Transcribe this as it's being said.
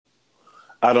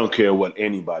I don't care what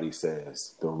anybody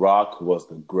says. The Rock was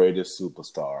the greatest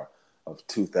superstar of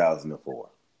 2004.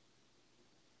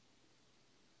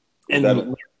 Is that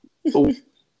And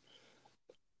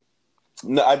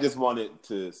No, I just wanted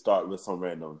to start with some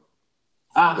random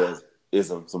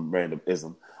some random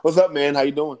ism. What's up, man? How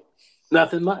you doing?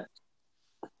 nothing much.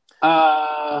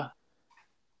 I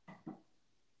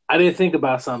didn't think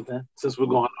about something since we're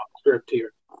going off script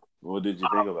here. What did you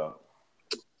think about?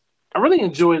 I really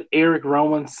enjoyed Eric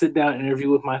Rowan's sit-down interview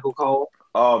with Michael Cole.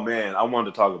 Oh man, I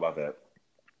wanted to talk about that.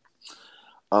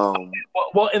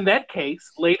 Well, in that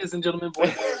case, ladies and gentlemen,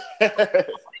 boys,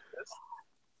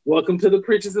 welcome to the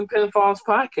Preachers and Pinfalls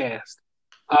podcast.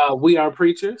 We are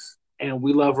preachers, and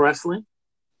we love wrestling,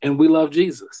 and we love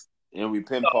Jesus. And we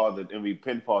pinfall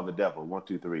the devil. 1,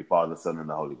 2, 3. Father, Son, and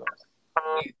the Holy Ghost.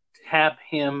 We tap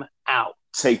him out.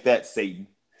 Take that, Satan.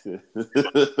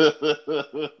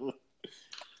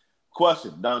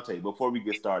 Question, Dante. Before we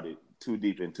get started too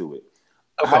deep into it,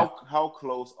 Okay. how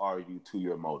close are you to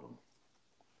your modem?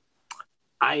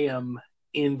 I am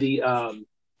in the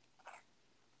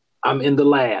I'm in the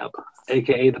lab,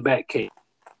 aka the back cave.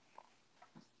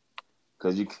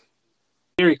 Because you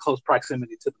Very close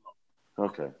proximity to the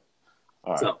modem. okay.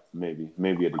 All right, So- maybe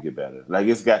it'll get better. Like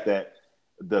it's got that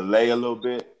delay a little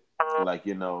bit, like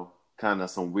kind of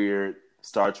some weird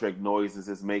Star Trek noises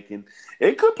it's making.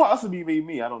 It could possibly be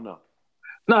me. I don't know.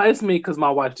 No, it's me because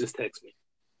my wife just texted me.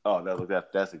 Oh,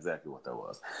 that's exactly what that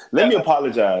was. Let me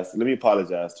apologize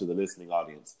to the listening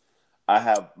audience. I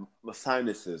have my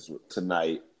sinuses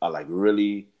tonight are like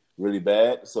really, really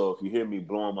bad. So if you hear me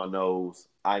blowing my nose,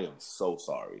 I am so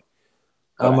sorry.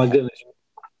 Oh my goodness,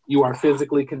 you are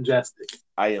physically congested.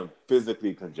 I am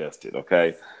physically congested,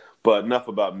 okay? But enough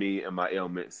about me and my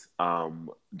ailments.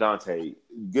 Dante,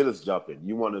 get us jumping.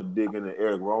 You want to dig into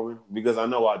Eric Rowan? Because I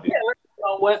know I do. Yeah, you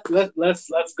know what? Let's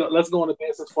go into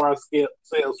business for our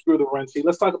sales. Screw the run sheet.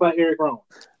 Let's talk about Eric Rowan.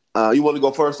 You want to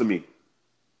go first or me?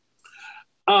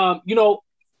 I'll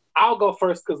go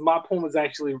first because my poem is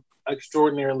actually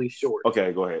extraordinarily short.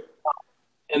 Okay, go ahead.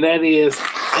 And that is,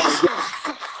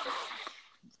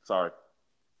 Sorry.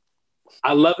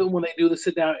 I love it when they do the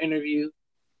sit-down interview.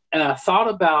 And I thought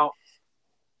about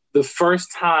the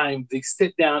first time the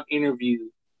sit-down interview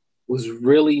was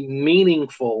really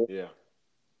meaningful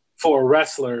for a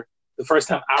wrestler, the first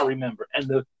time I remember.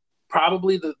 And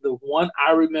probably the one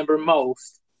I remember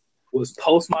most was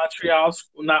post Montreal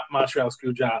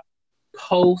Screwjob,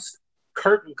 post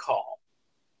Curtain Call,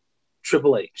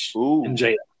 Triple H and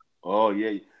JR. Oh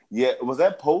yeah. Was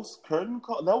that post Curtain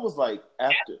Call? That was like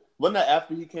after. Wasn't that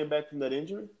after he came back from that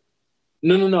injury?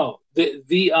 No.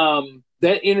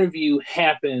 That interview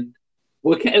happened.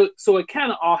 So it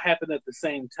kind of all happened at the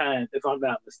same time, if I'm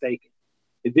not mistaken.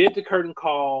 They did the Curtain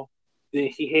Call. Then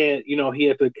he had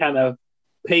to kind of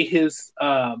pay the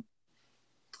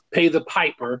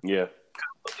piper. Yeah.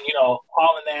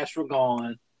 Paul and Nash were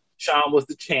gone. Shawn was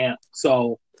the champ,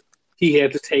 so he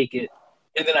had to take it.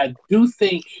 And then I do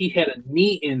think he had a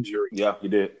knee injury. Yeah, he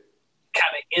did.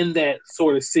 Kind of in that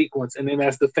sort of sequence. And then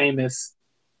that's the famous,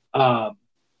 when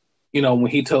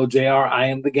he told JR, I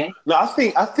am the game. No, I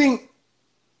think, I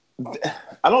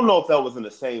don't know if that was in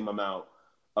the same amount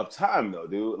of time though,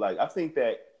 dude. Like, I think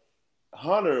that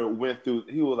Hunter went through,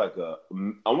 he was like I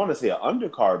want to say an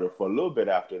undercarder for a little bit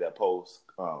after that post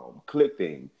click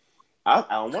thing.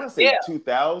 I want to say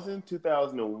 2000,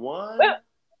 2001.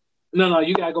 No,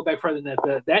 you got to go back further than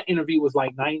that. That interview was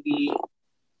like 90.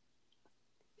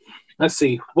 Let's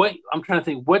see. I'm trying to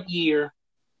think. What year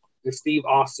did Steve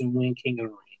Austin win King of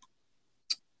the Ring?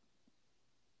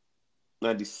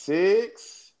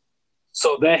 96.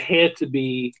 So that had to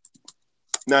be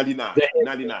 99.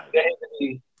 99. That had to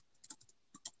be.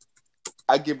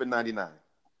 I give it 99.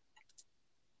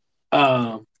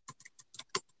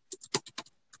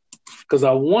 Because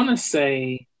I want to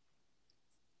say,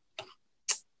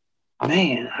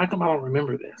 man, how come I don't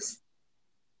remember this?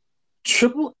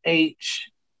 Triple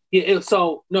H. Yeah.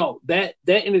 That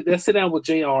sit down with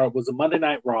JR was a Monday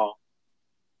Night Raw.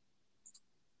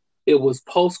 It was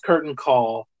post Curtain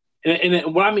Call,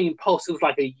 and what I mean post, it was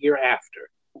like a year after,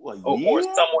 or somewhere.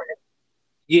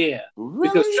 Yeah, really?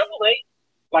 Because Triple H,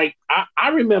 like I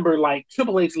remember, like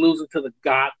Triple H losing to the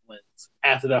Godwins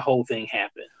after the whole thing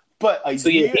happened. But a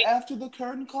year after the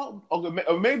Curtain Call, okay,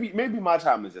 or maybe my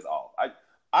time is just off.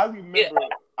 I remember. Yeah.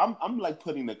 I'm like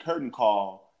putting the Curtain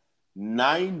Call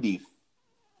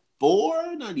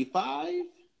 94, 95?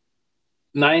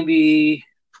 90.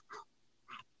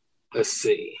 Let's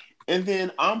see. And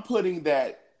then I'm putting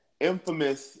that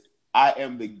infamous I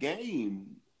Am the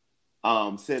Game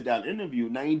sit down interview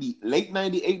late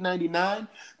 98, 99,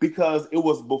 because it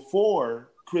was before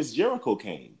Chris Jericho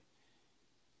came.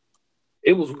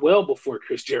 It was well before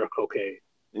Chris Jericho came.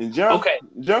 And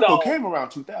Jericho came around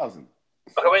 2000.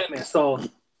 Okay, wait a minute.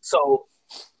 So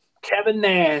Kevin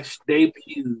Nash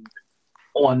debuted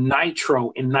on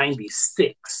Nitro in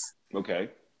 '96. Okay,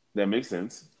 that makes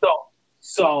sense.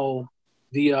 So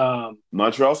the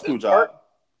Montreal Screwjob.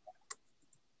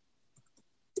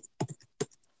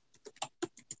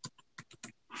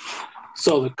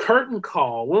 So the curtain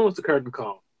call. When was the curtain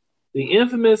call? The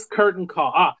infamous curtain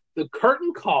call. The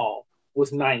curtain call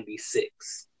was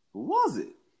 '96. Was it?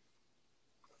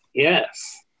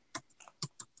 Yes.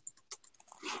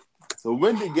 So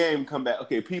when did Game come back?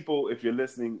 Okay, people, if you're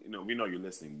listening, we know you're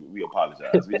listening. We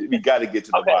apologize. we got to get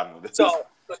to the bottom of this.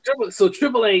 So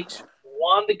Triple H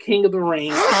won the King of the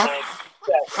Ring.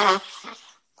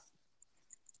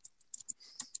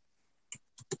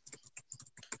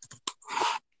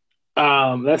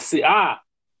 Let's see.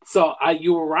 So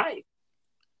you were right.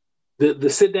 The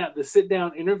sit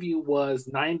down interview was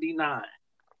 '99.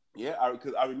 Yeah,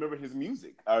 because I remember his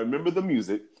music. I remember the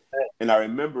music, and I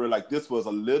remember this was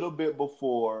a little bit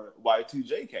before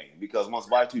Y2J came, because once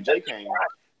Y2J came,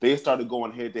 they started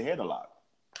going head to head a lot.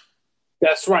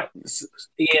 That's right.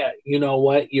 Yeah, you know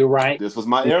what? You're right. This was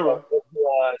my era. It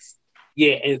was.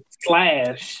 Yeah, and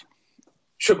Slash,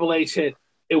 Triple H had.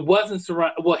 It wasn't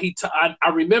surround. Well, I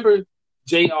remember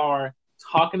JR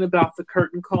talking about the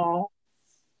curtain call.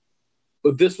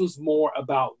 But this was more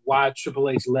about why Triple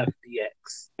H left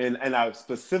DX. And I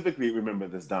specifically remember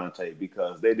this, Dante,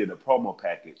 because they did a promo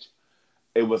package.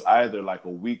 It was either a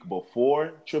week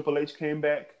before Triple H came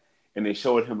back, and they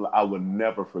showed him, I will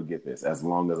never forget this as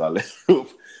long as I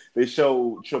live. They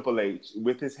showed Triple H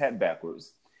with his hat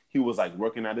backwards. He was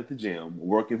working out at the gym,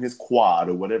 working his quad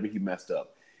or whatever he messed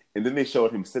up. And then they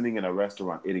showed him sitting in a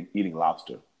restaurant eating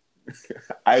lobster.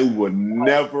 I would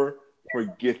never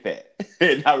forget that.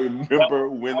 And I remember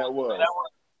when that was.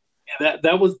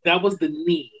 That was the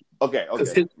knee. Okay.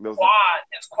 Because his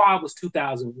quad was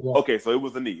 2001. Okay, so it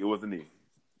was the knee.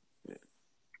 Yeah.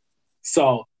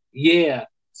 So yeah.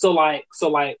 So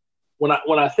when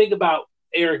I think about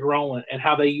Eric Rowan and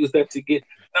how they use that to get,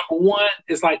 number one,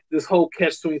 it's this whole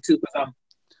catch-22, because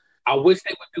I wish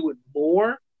they would do it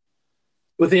more.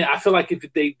 But then I feel like if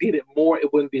they did it more,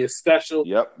 it wouldn't be as special.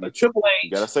 Yep. But Triple H,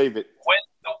 you gotta save it.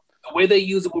 The way they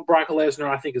use it with Brock Lesnar,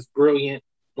 I think, is brilliant.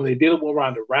 When they did it with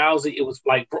Ronda Rousey, it was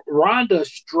Ronda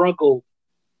struggled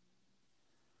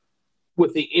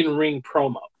with the in-ring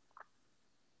promo.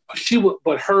 But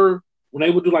when they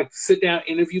would do sit down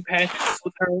interview packages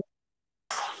with her,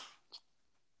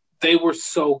 they were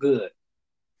so good.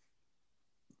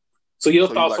 So your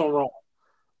thoughts on Roman?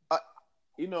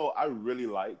 I really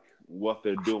like what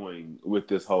they're doing with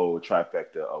this whole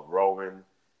trifecta of Roman,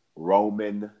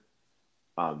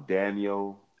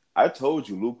 Daniel. I told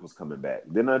you Luke was coming back.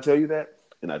 Didn't I tell you that?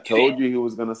 And I told you he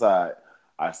was going to side.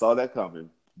 I saw that coming.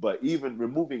 But even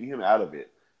removing him out of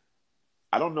it,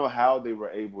 I don't know how they were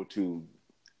able to.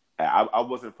 I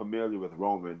wasn't familiar with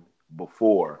Roman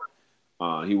before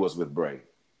he was with Bray.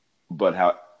 But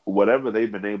whatever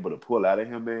they've been able to pull out of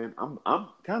him, man, I'm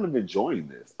kind of enjoying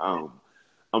this. I'm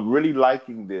really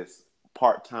liking this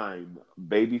part-time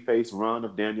babyface run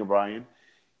of Daniel Bryan.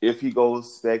 If he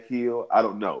goes back heel, I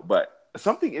don't know. But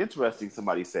something interesting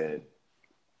somebody said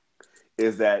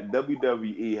is that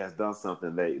WWE has done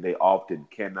something they often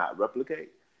cannot replicate,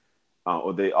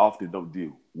 or they often don't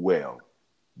do well.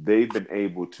 They've been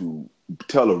able to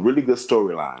tell a really good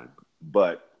storyline,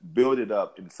 but build it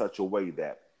up in such a way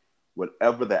that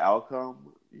whatever the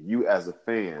outcome, you as a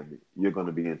fan, you're going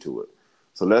to be into it.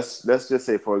 So let's just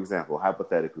say, for example,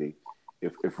 hypothetically,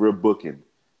 if we're booking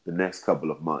the next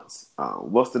couple of months,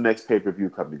 what's the next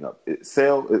pay-per-view coming up? Is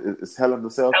Hell in a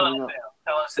Cell coming up?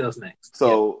 Hell in a Cell's next.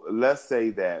 So let's say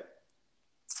that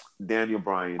Daniel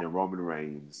Bryan and Roman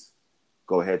Reigns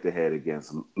go head-to-head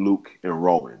against Luke and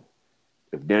Roman.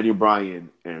 If Daniel Bryan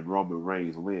and Roman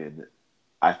Reigns win,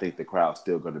 I think the crowd's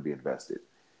still going to be invested.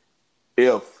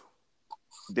 If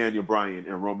Daniel Bryan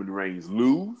and Roman Reigns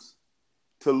lose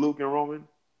to Luke and Roman,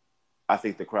 I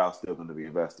think the crowd's still going to be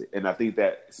invested. And I think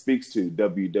that speaks to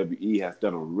WWE has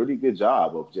done a really good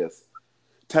job of just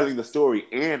telling the story.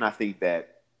 And I think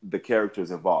that the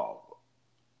characters involved,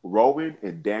 Roman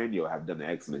and Daniel, have done an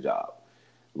excellent job.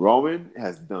 Roman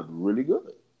has done really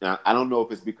good. Now, I don't know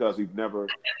if it's because he's never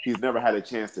had a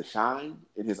chance to shine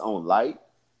in his own light.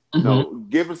 Mm-hmm.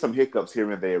 Given some hiccups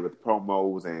here and there with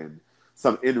promos and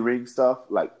some in-ring stuff,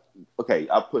 okay,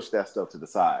 I'll push that stuff to the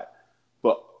side.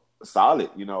 But solid,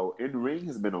 in-ring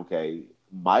has been okay.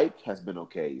 Mike has been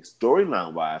okay.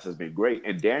 Storyline-wise has been great.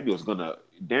 And Daniel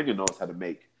knows how to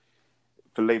make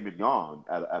filet mignon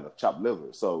out of chopped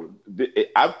liver. So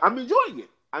I'm enjoying it.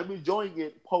 I'm enjoying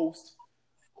it post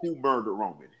Who Murdered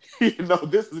Roman.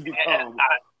 This has become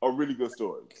a really good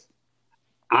story.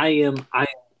 I am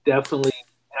definitely,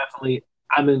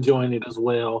 I'm enjoying it as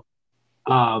well.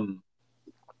 I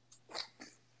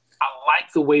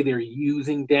like the way they're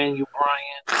using Daniel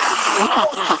Bryan.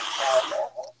 I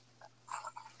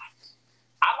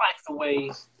like the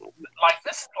way,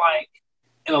 this is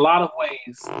in a lot of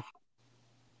ways,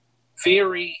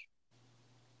 very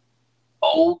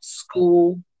old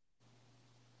school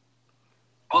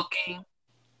booking,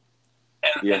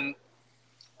 but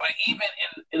even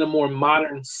in a more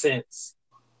modern sense,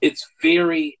 it's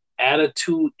very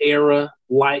Attitude Era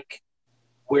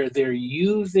where they're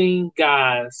using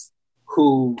guys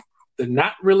who they're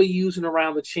not really using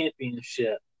around the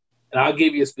championship. And I'll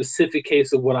give you a specific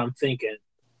case of what I'm thinking.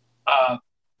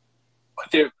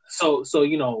 But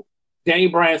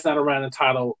Daniel Bryan's not around the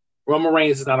title. Roman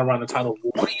Reigns is not around the title.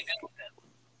 What do you do with them?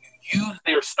 You use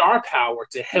their star power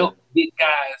to help get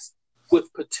guys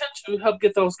with potential, to help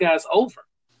get those guys over.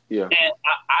 Yeah. And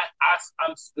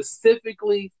I'm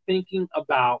specifically thinking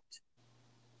about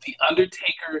the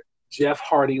Undertaker Jeff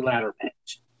Hardy ladder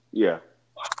match. Yeah.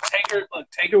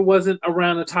 Taker wasn't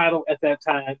around the title at that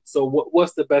time, so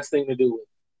what's the best thing to do with it?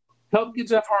 Help get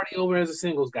Jeff Hardy over as a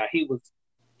singles guy.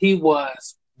 He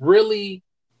was really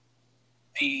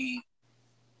the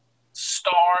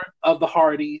star of the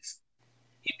Hardys.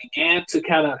 He began to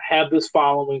kind of have this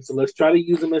following, so let's try to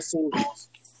use him as singles.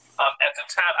 At the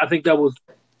time, I think that was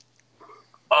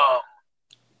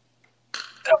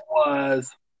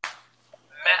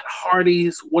Matt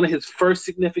Hardy's one of his first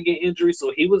significant injuries,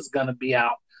 so he was gonna be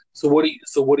out. So what do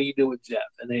you do with Jeff?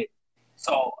 And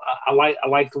I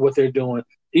like what they're doing.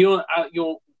 I'll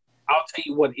tell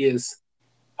you what is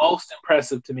most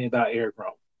impressive to me about Eric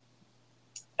Rowan,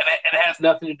 and it has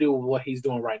nothing to do with what he's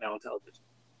doing right now on television.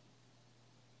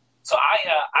 So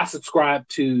I subscribe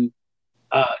to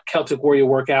Celtic Warrior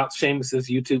Workouts, Sheamus's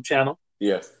YouTube channel.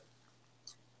 Yes.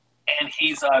 And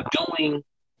he's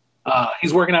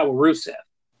he's working out with Rusev.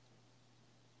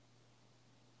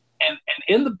 And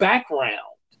in the background,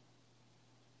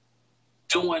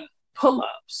 doing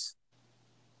pull-ups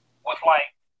with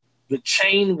the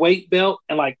chain weight belt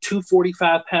and 2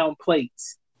 45-pound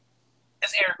plates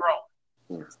is Eric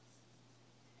Rowan.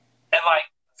 And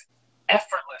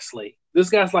effortlessly, this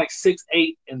guy's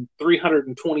 6'8" and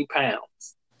 320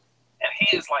 pounds. And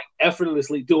he is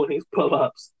effortlessly doing his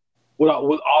pull-ups with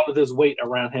all of this weight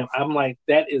around him. I'm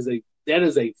that is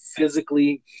a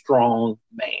physically strong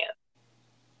man.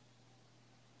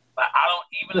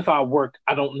 Even if I work,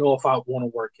 I don't know if I want to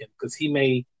work him because he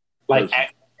may accidentally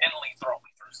throw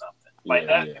me through something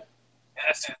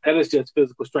that is just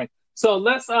physical strength. So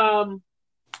let's go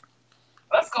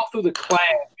through the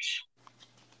Clash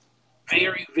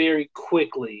very, very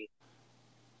quickly.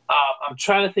 I'm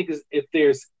trying to think if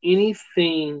there's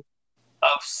anything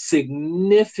of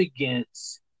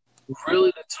significance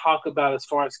really to talk about as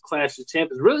far as Clash of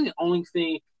Champions. Really the only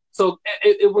thing, so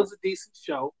it was a decent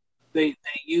show. They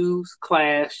use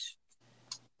Clash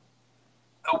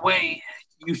the way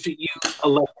you should use a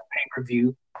local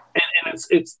pay-per-view, and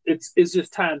it's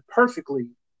just timed perfectly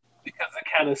because it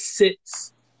kind of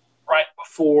sits right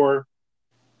before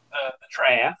the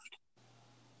draft,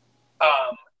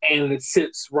 and it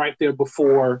sits right there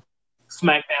before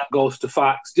SmackDown goes to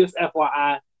Fox. Just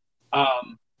FYI,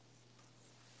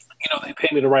 they pay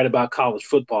me to write about college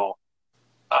football,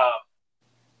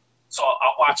 so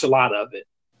I'll watch a lot of it,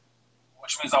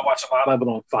 which means I watch a lot of it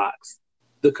on Fox.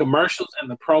 The commercials and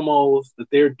the promos that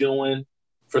they're doing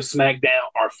for SmackDown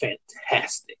are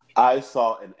fantastic. I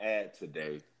saw an ad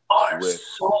today. So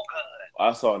good.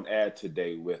 I saw an ad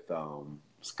today with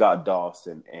Scott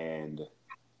Dawson and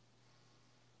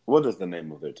what is the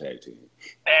name of their tag team?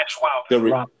 Ash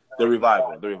Wilder. The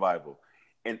Revival.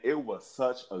 And it was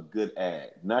such a good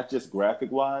ad, not just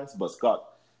graphic-wise, but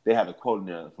they had a quote in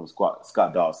there from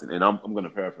Scott Dawson, and I'm going to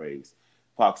paraphrase.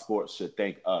 Fox Sports should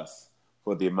thank us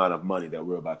for the amount of money that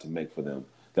we're about to make for them.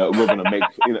 That we're going to make.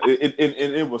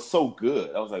 It was so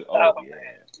good. I was like, oh yeah,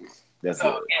 that's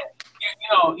good.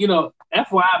 Yeah.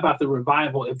 FYI about the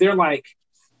Revival, if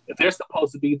they're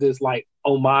supposed to be this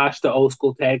homage to old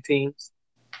school tag teams,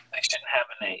 they shouldn't have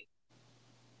a name.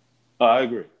 I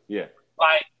agree. Yeah.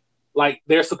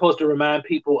 They're supposed to remind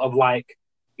people of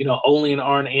Ole and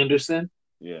Arn Anderson.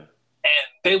 Yeah. And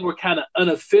they were kind of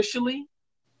unofficially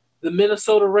the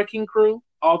Minnesota Wrecking Crew,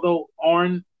 although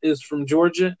Arn is from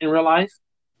Georgia in real life,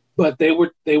 but they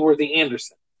were the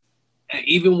Anderson. And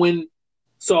even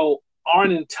so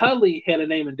Arn and Tully had a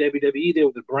name in WWE, they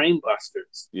were the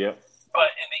Brainbusters. Yeah. But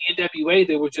in the NWA,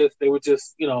 they were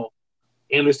just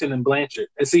Anderson and Blanchard.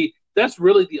 And see, that's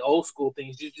really the old school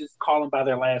things. You just call them by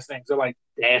their last names. They're like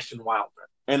Dash and Wilder.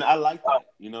 And I like that.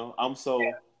 I'm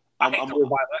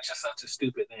that's just such a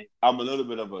stupid name. I'm a little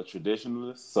bit of a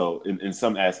traditionalist, so in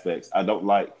some aspects, I don't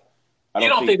like. You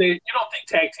don't think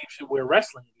tag teams should wear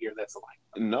wrestling gear? That's alike.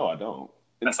 No, I don't.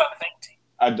 That's not a thing.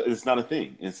 It's not a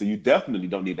thing, and so you definitely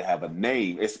don't need to have a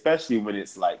name, especially when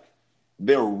it's like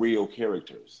they're real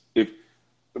characters. If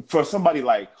for somebody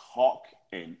like Hawk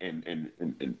and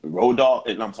Road Dogg,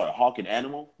 and I'm sorry, Hawk and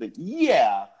Animal, then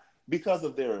yeah, because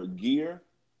of their gear.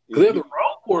 They're the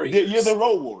Road Warriors. You're the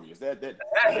Road Warriors. They're the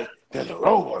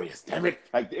Road Warriors. Damn it!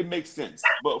 Like it makes sense.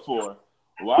 But for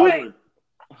Wilder,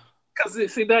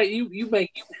 because see that you having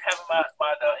my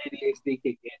ADHD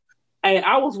kick in. Hey,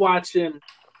 I was watching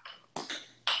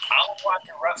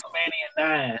WrestleMania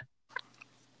 9,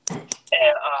 and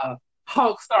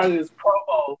Hawk started his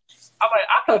promo. I'm like,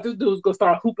 I thought this dude was gonna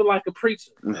start hooping like a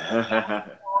preacher. Great,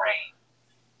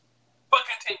 but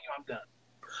continue. I'm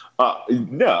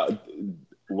done. No.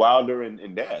 Wilder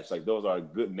and Dash, like those are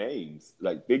good names.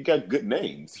 Like they got good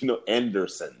names.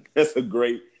 Anderson. That's a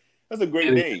great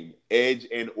name. Edge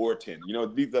and Orton.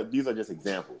 These are just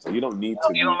examples. So you don't need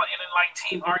to. You don't like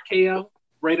Team RKO,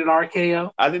 rated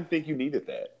RKO. I didn't think you needed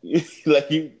that. Like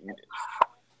you.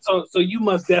 So you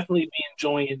must definitely be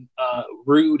enjoying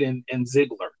Rude and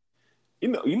Ziggler.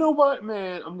 You know what,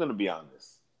 man? I'm gonna be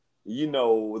honest.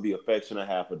 The affection I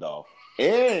have for Dolph,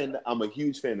 and I'm a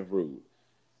huge fan of Rude.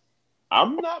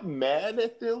 I'm not mad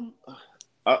at them.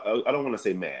 I don't want to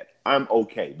say mad. I'm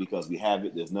okay because we have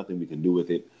it. There's nothing we can do with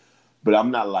it. But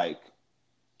I'm not like,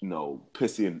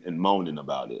 pissing and moaning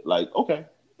about it. Like, okay.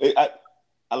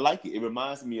 I like it. It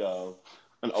reminds me of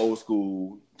an old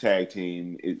school tag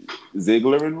team.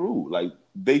 Ziggler and Rude. Like,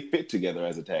 they fit together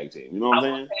as a tag team. You know what I'm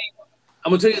saying? I'm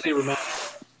going to tell you they remind me.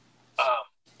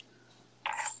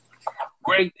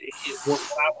 Greg, when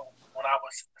I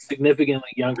was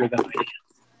significantly younger than I am,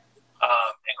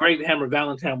 and Greg the Hammer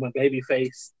Valentine went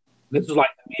babyface. This was like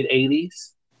the mid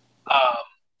 '80s,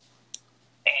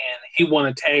 and he won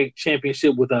a tag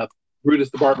championship with Brutus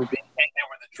the Barber Beefcake. They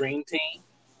were the Dream Team,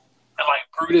 and like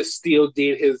Brutus still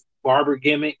did his barber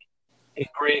gimmick, and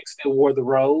Greg still wore the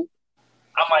robe.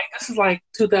 I'm like, this is like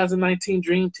 2019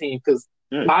 Dream Team because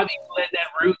Bobby let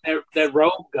that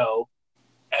robe go,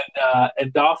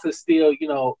 and Dolph is still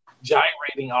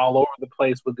gyrating all over the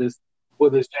place with his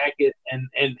jacket,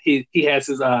 and he has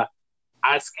his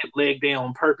I skip leg day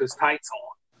on purpose tights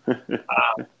on.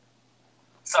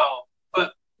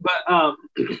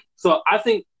 So I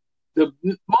think the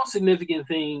most significant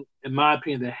thing, in my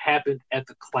opinion, that happened at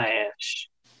the Clash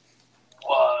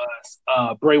was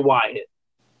Bray Wyatt.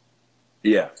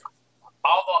 Yeah.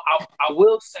 Although I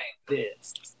will say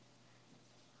this,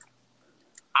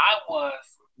 I was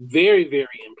very,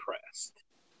 very impressed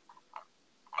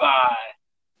by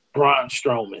Braun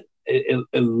Strowman. It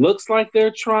looks like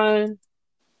they're trying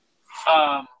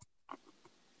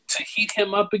to heat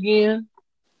him up again.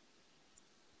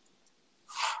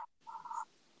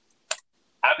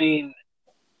 I mean,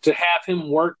 to have him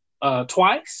work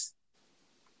twice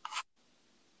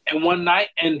in one night,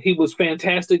 and he was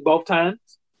fantastic both times.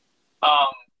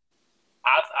 I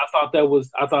thought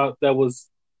that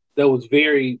was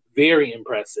very, very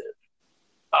impressive.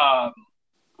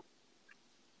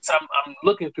 So I'm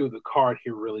looking through the card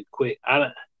here really quick.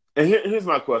 And here's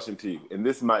my question to you, and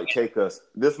this might take us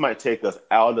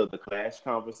out of the Clash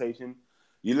conversation.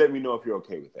 You let me know if you're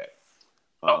okay with that.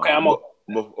 Okay, I'm okay.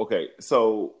 Okay,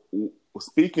 so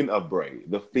speaking of Bray,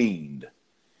 the Fiend,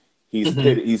 he's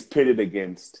pitted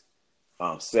against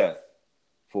Seth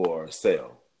for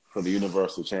the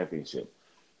Universal Championship,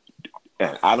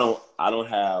 and I don't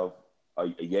have a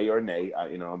yay or nay.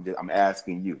 I'm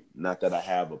asking you, not that I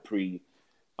have a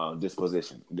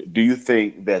disposition. Do you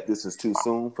think that this is too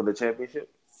soon for the championship?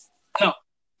 No.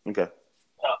 Okay.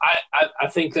 No, I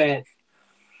think that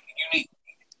you need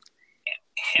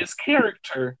his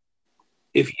character.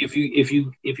 If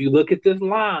you look at this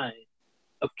line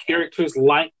of characters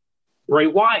like Bray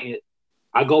Wyatt,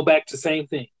 I go back to the same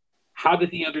thing. How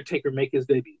did the Undertaker make his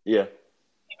debut? Yeah.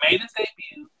 He made his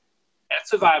debut at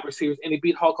Survivor Series and he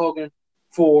beat Hulk Hogan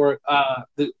for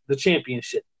the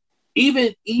championship.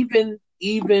 Even the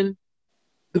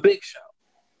Big Show,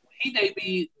 he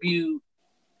debuted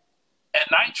at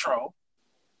Nitro,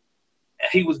 and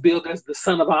he was billed as the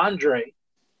son of Andre.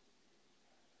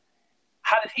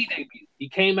 How did he debut? He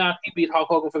came out, he beat Hulk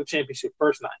Hogan for the championship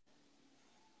first night.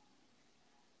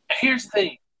 And here's the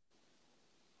thing.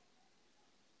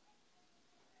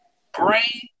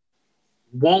 Bray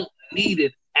won't need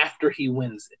it after he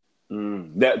wins it.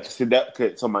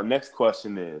 So my next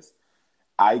question is,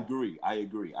 I agree.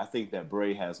 I think that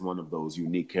Bray has one of those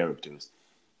unique characters.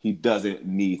 He does not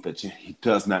need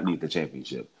the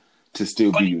championship to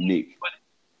still be unique.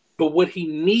 But what he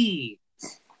needs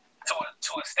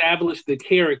to establish the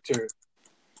character,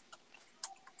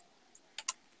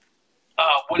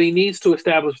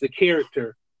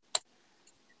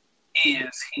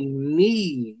 is he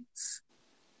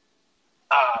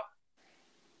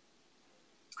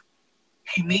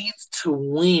needs to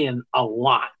win a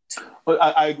lot.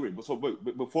 I agree.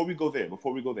 But before we go there,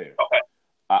 okay.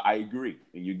 I agree,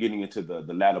 and you're getting into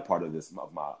the latter part of this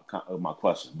of my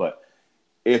question. But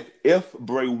if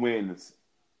Bray wins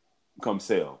come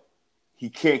sale, he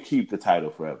can't keep the title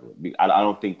forever. I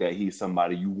don't think that he's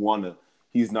somebody you want to.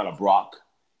 He's not a Brock.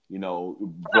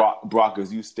 Brock,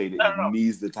 as you stated,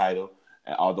 needs the title.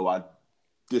 Although I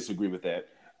disagree with that.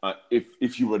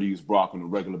 If you were to use Brock on a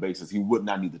regular basis, he would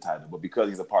not need the title. But because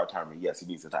he's a part-timer, yes, he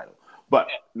needs the title. But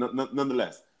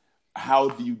nonetheless, how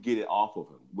do you get it off of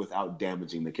him without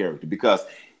damaging the character? Because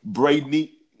Bray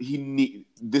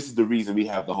this is the reason we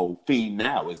have the whole Fiend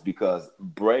now, is because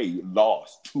Bray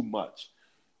lost too much.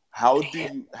 How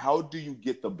do you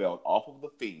get the belt off of the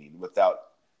Fiend without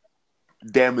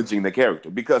damaging the character?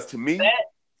 Because to me,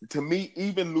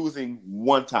 even losing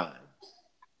one time,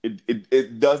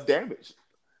 it does damage.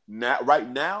 Right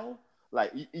now,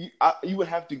 like you would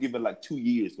have to give it like 2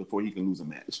 years before he can lose a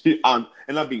match. And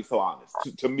I'm being so honest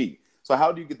to me. So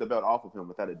how do you get the belt off of him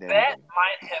without it damaging? That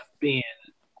might have been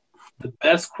the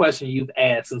best question you've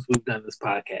asked since we've done this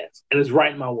podcast, and it's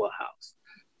right in my wheelhouse.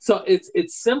 So it's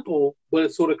simple, but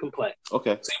it's sort of complex.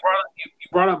 Okay. So you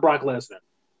brought up Brock Lesnar.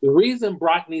 The reason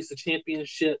Brock needs the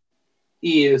championship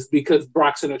is because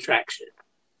Brock's an attraction,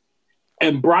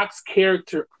 and Brock's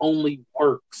character only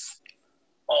works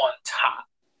on top.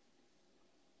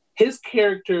 His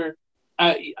character,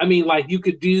 I mean, like you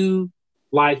could do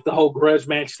like the whole grudge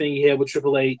match thing you had with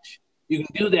Triple H. You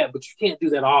can do that, but you can't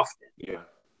do that often. Yeah.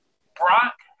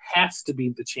 Brock has to be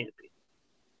the champion.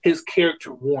 His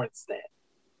character warrants that.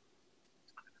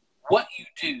 What you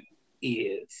do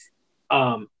is,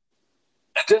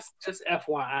 just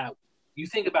FYI, you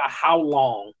think about how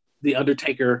long The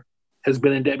Undertaker has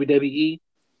been in WWE.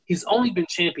 He's only been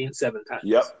champion 7 times.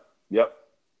 Yep.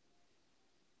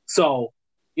 So,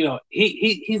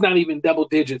 he's not even double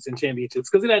digits in championships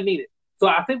because he doesn't need it. So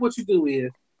I think what you do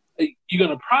is you're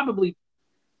going to probably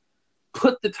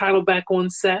put the title back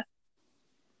on Seth.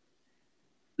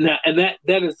 Now, and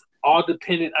that is all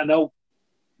dependent. I know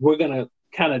we're going to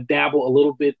kind of dabble a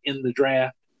little bit in the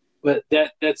draft, but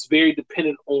that's very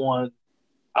dependent on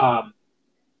how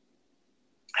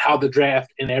the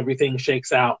draft and everything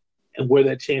shakes out and where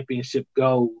that championship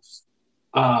goes.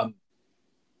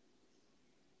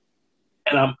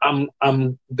 And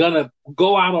I'm gonna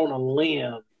go out on a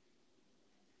limb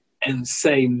and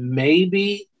say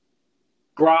maybe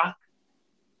Brock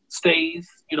stays.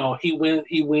 He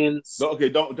wins. Okay,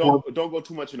 don't go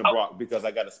too much into Brock because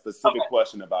I got a specific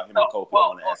question about him and Kofi I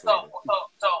want to ask later.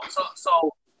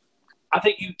 So I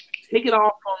think you take it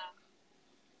off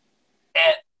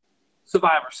at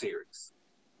Survivor Series,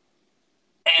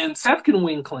 and Seth can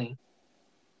win clean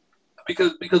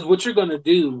because what you're gonna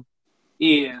do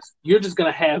is you're just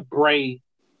going to have Bray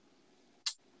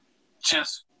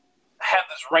just have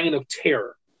this reign of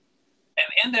terror. And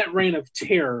in that reign of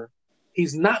terror,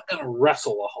 he's not going to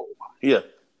wrestle a whole lot. Yeah,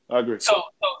 I agree. So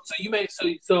you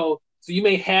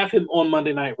may have him on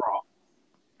Monday Night Raw.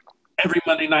 Every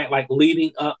Monday night, like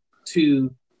leading up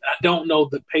to, I don't know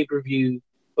the pay-per-view.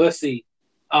 Let's see.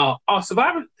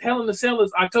 Survivor Hell in a Cell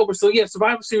is October. So yeah,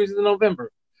 Survivor Series is in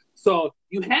November. So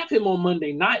you have him on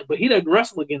Monday night, but he doesn't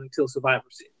wrestle again until Survivor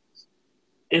Series.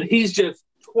 And he's just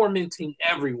tormenting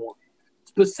everyone.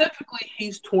 Specifically,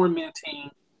 he's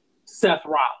tormenting Seth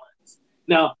Rollins.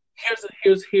 Now,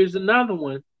 here's another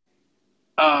one.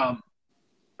 I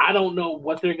don't know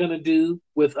what they're going to do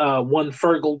with one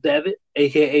Fergal Devitt,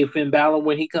 a.k.a. Finn Balor,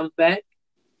 when he comes back.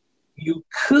 You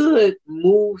could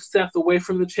move Seth away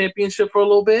from the championship for a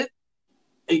little bit,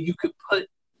 and you could put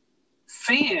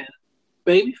Finn,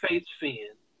 babyface Finn,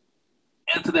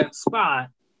 into that spot,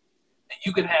 and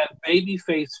you could have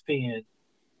babyface Finn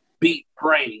beat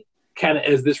Bray kind of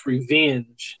as this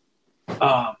revenge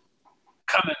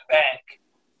coming back,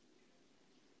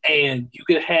 and you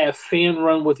could have Finn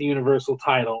run with the Universal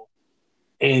title,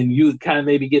 and you kind of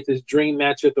maybe get this dream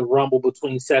match at the Rumble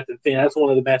between Seth and Finn. That's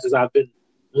one of the matches I've been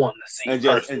wanting to see.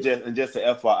 And just a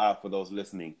FYI for those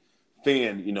listening,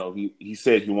 Finn, he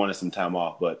said he wanted some time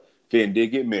off, but Finn did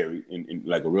get married in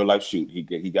like a real life shoot.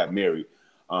 He got married,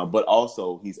 but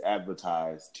also he's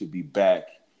advertised to be back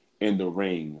in the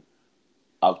ring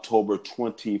October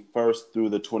 21st through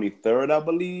the 23rd, I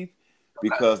believe,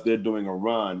 because they're doing a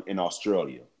run in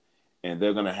Australia. And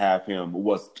they're going to have him.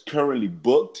 What's currently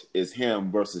booked is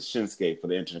him versus Shinsuke for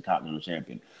the Intercontinental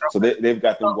Champion. So they've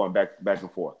got them going back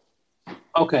and forth.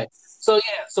 Okay. So,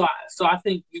 yeah. So I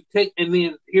think you take – and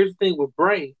then here's the thing with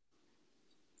Bray.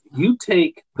 You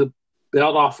take the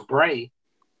belt off of Bray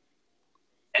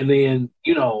and then,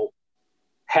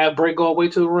 have Bray go away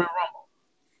to the Royal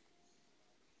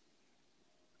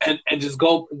Rumble. And just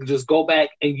go back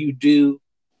and you do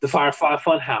the Firefly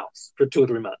Funhouse for 2 or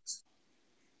 3 months.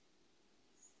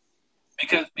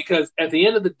 Because at the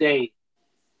end of the day,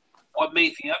 what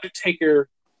made The Undertaker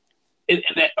in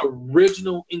that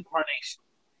original incarnation,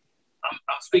 I'm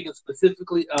speaking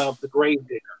specifically of the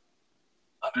Gravedigger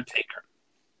Undertaker.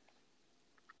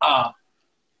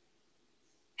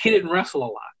 He didn't wrestle a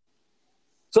lot.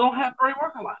 So don't have Bray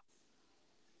work a lot.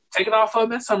 Take it off of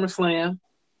him at SummerSlam.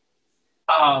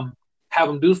 Have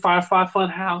him do Firefly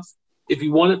Funhouse. If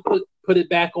you want to put it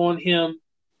back on him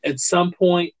at some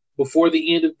point before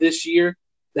the end of this year,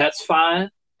 that's fine.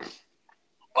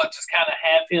 But just kind of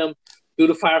have him do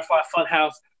the Firefly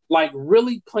Funhouse, like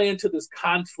really play into this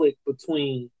conflict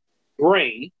between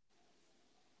Bray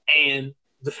and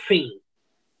The Fiend.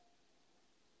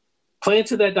 Play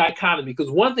into that dichotomy, because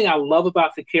one thing I love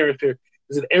about the character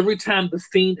is that every time The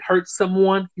Fiend hurts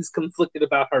someone, he's conflicted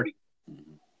about hurting.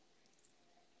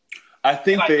 I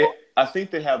think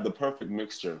they have the perfect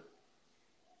mixture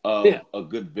of a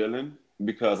good villain,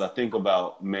 because I think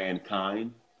about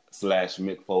Mankind /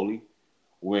 Mick Foley,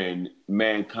 when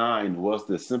Mankind was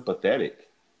the sympathetic,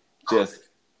 just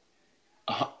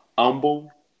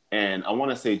humble, and I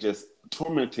want to say just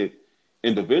tormented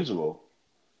individual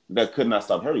that could not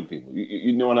stop hurting people.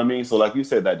 You know what I mean? So like you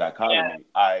said, that dichotomy,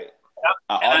 I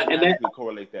automatically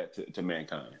correlate that to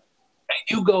Mankind. And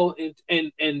you go and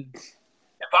if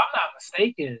I'm not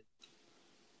mistaken,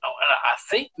 I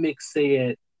think Mick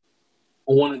said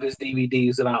on one of his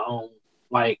DVDs that I own,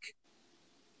 like,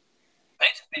 they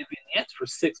just did vignettes for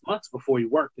 6 months before he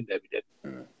worked in WWE.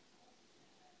 Mm.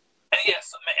 And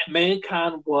yes,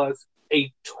 Mankind was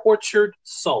a tortured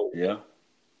soul. Yeah.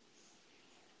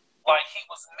 Like, he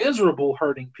was miserable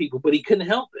hurting people, but he couldn't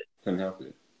help it.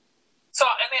 So,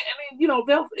 and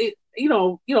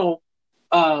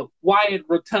then Wyatt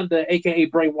Rotunda, aka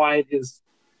Bray Wyatt, is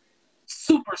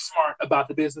super smart about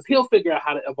the business. He'll figure out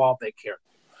how to evolve that character.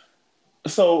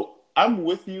 So I'm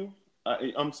with you.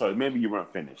 I'm sorry, maybe you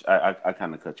weren't finished. I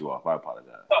kind of cut you off. I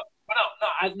apologize.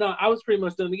 No, I was pretty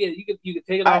much done. Yeah, you could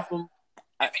take it off him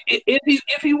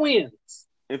if he wins.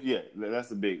 That's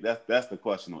the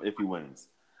question. If he wins,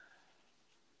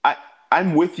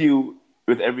 I'm with you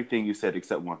with everything you said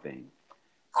except one thing.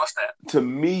 What's that? To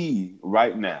me,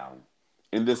 right now,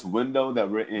 in this window that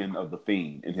we're in of The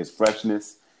Fiend and his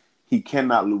freshness, he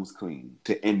cannot lose clean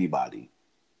to anybody.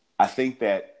 I think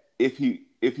that if he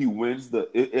wins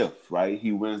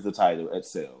he wins the title at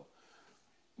Cell,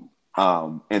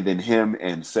 and then him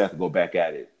and Seth go back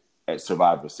at it at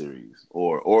Survivor Series,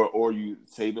 or you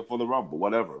save it for the Rumble,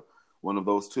 whatever, one of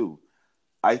those two.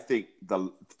 I think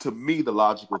to me the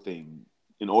logical thing,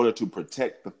 in order to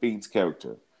protect the Fiend's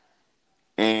character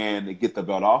and get the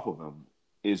belt off of him,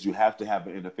 is you have to have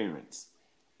an interference,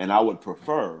 and I would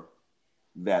prefer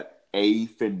that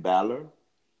Finn Balor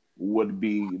would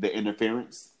be the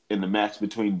interference in the match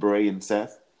between Bray and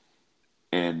Seth.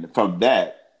 And from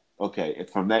that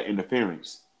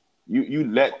interference, you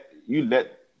let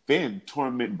Finn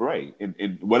torment Bray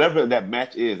in whatever that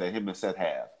match is that him and Seth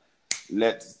have.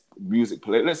 Let music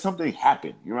play. Let something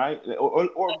happen. You're right.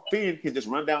 Or Finn can just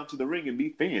run down to the ring and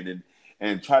beat Finn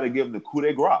and try to give him the coup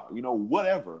de grace.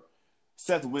 Whatever.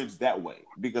 Seth wins that way,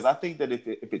 because I think that if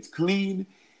it's clean,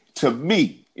 to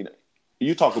me,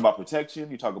 you talk about protection,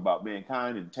 you talk about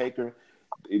Mankind and Taker.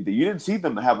 You didn't see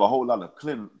them have a whole lot of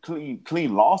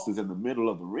clean losses in the middle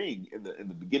of the ring in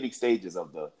the beginning stages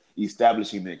of the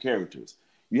establishing their characters.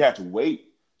 You had to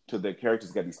wait till their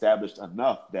characters got established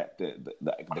enough that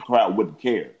the crowd wouldn't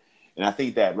care. And I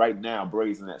think that right now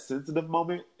Bray's in that sensitive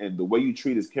moment, and the way you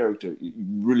treat his character, you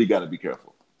really got to be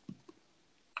careful.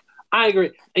 I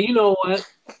agree. And you know what?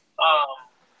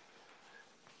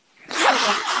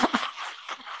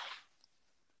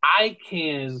 I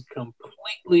can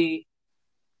completely.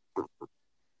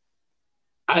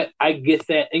 I get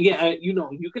that, and yeah,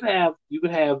 you could have,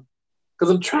 because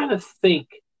I'm trying to think,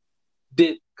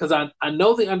 because I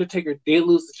know the Undertaker did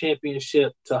lose the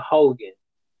championship to Hogan,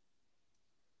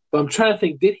 but I'm trying to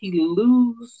think, did he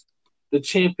lose the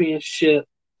championship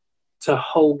to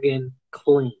Hogan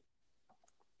clean?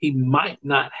 He might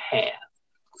not have.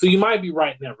 So you might be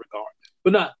right in that regard,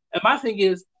 but And my thing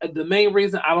is, the main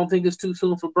reason I don't think it's too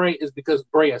soon for Bray is because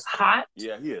Bray is hot.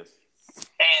 Yeah, he is.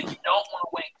 And you don't want to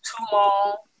wait too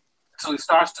long so he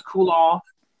starts to cool off.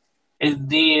 And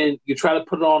then you try to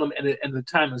put it on him, and the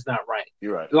time is not right.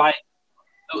 You're right. Like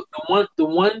the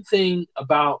one thing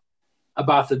about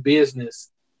the business,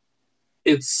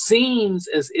 it seems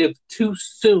as if too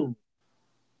soon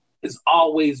is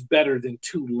always better than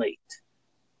too late.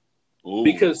 Ooh,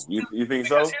 because you think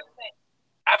so?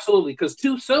 Absolutely, because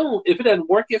too soon, if it doesn't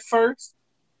work at first,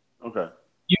 okay,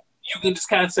 you can just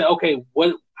kind of say, okay,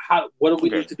 what do we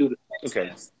need to do to fix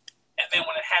this? And then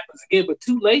when it happens again, but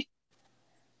too late,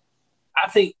 I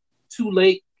think too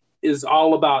late is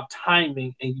all about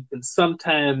timing, and you can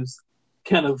sometimes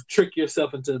kind of trick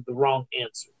yourself into the wrong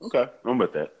answer. Okay, I'm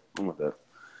with that.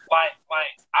 Like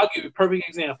I'll give you a perfect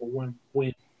example. When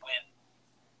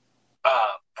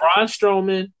Braun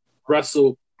Strowman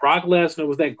wrestled Brock Lesnar,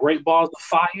 was that Great Balls of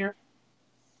Fire,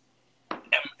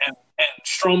 and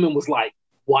Strowman was like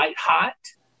white hot,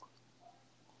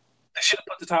 they should have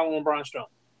put the title on Braun Strowman.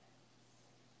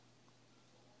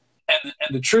 And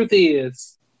the truth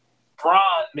is, Braun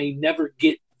may never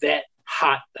get that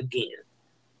hot again.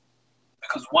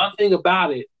 Because one thing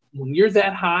about it, when you're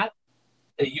that hot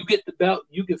and you get the belt,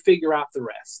 you can figure out the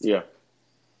rest. Yeah.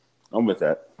 I'm with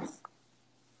that.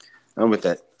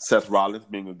 Seth Rollins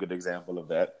being a good example of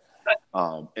that.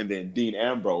 And then Dean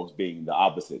Ambrose being the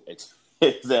opposite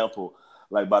example.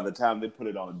 Like by the time they put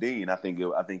it on Dean, I think he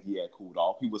had cooled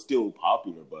off. He was still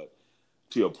popular, but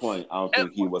to your point, I don't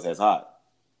think he was as hot.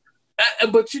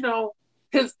 But you know,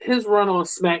 his run on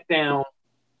SmackDown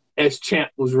as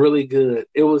champ was really good.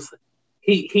 It was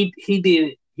he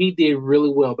did really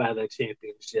well by that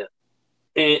championship,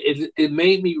 and it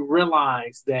made me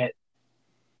realize that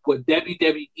what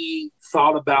WWE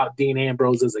thought about Dean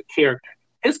Ambrose as a character.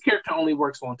 His character only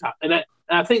works on top, and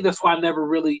I think that's why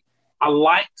I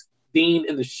liked Dean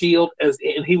in the Shield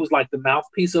and he was like the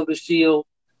mouthpiece of the Shield.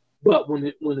 But when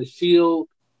the Shield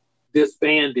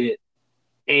disbanded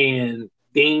and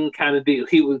Dean kind of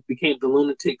became the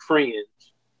lunatic fringe,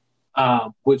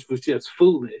 which was just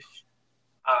foolish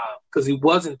because he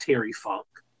wasn't Terry Funk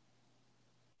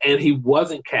and he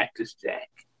wasn't Cactus Jack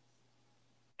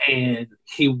and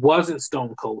he wasn't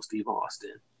Stone Cold Steve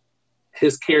Austin.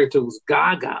 His character was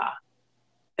Gaga,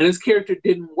 and his character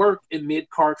didn't work in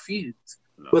mid-card feuds.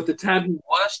 No. But the time he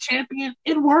was champion,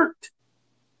 it worked.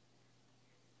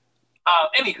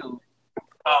 Anywho,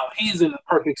 he's in the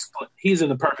perfect split. He's in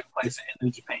the perfect place in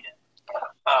New Japan.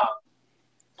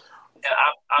 And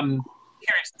I'm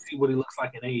curious to see what he looks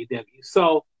like in AEW.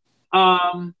 So,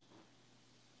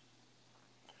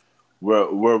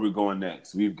 where are we going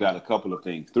next? We've got a couple of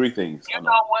things, 3 things. You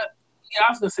know what? Yeah,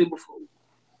 I was gonna say before.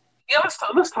 Yeah,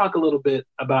 let's talk a little bit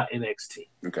about NXT.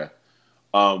 Okay.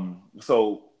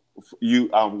 So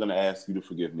I'm gonna ask you to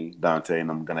forgive me, Dante, and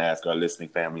I'm gonna ask our listening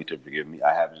family to forgive me.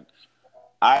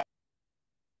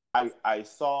 I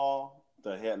saw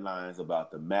the headlines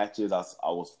about the matches. I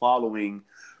was following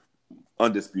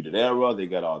Undisputed Era. They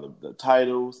got all the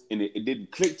titles, and it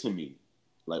didn't click to me.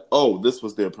 Like, oh, this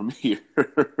was their premiere.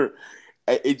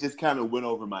 It just kind of went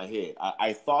over my head.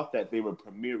 I thought that they were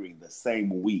premiering the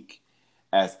same week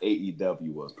as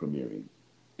AEW was premiering.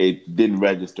 It didn't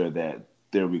register that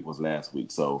their week was last week.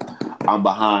 So I'm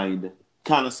behind,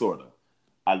 kind of, sort of.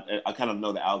 I kind of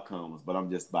know the outcomes, but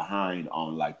I'm just behind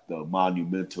on like the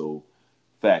monumental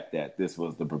fact that this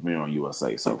was the premiere on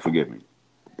USA. So forgive me.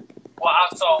 Well,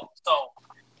 so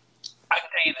I can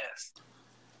tell you this.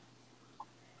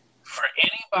 For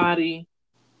anybody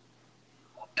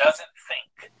who doesn't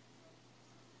think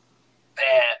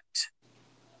that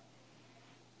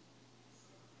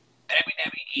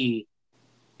WWE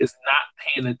is not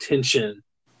paying attention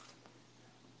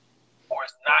or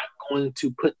is not going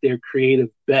to put their creative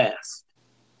best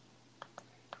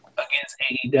against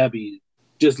AEW,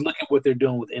 just look at what they're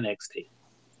doing with NXT.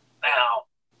 Now,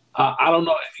 I don't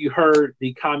know if you heard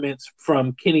the comments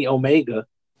from Kenny Omega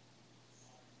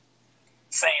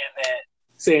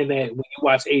saying that when you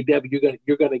watch AEW,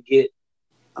 you're gonna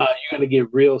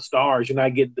get real stars. You're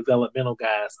not getting developmental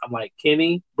guys. I'm like,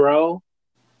 Kenny, bro,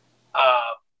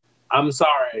 I'm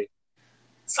sorry.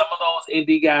 Some of those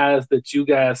indie guys that you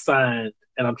guys signed,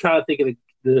 and I'm trying to think of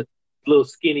the little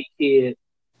skinny kid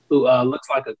who looks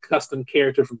like a custom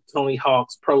character from Tony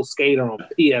Hawk's Pro Skater on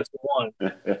PS1.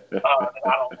 That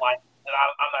I don't like. That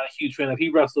I'm not a huge fan of. He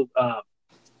wrestled.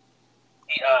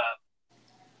 He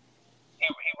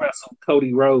wrestled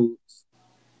Cody Rhodes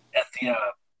at the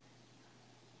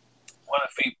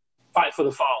Fight for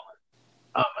the Fallen.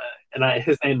 And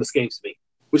his name escapes me,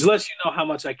 which lets you know how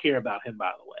much I care about him.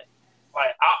 By the way,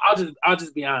 like I'll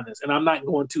just be honest, and I'm not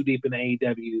going too deep into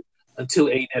AEW until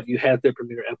AEW has their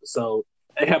premiere episode.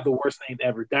 They have the worst name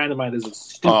ever. Dynamite is a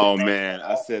stupid name. Man,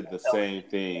 I said the same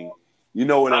thing. You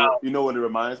know what it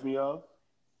reminds me of?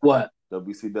 What?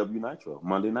 WCW Nitro,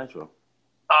 Monday Nitro.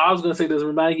 I was gonna say, does it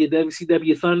remind you of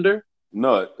WCW Thunder?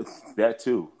 No, that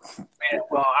too. Man,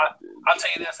 well, I'll tell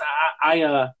you this.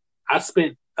 I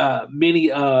spent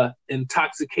many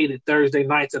intoxicated Thursday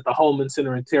nights at the Holman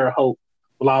Center in Terre Haute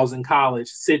while I was in college,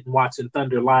 sitting watching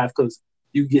Thunder live because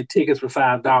you get tickets for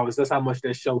 $5. That's how much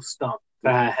that show stunk.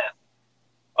 But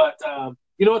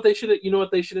you know what they should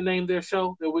have named their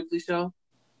show, their weekly show?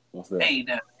 What's that?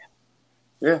 AEW.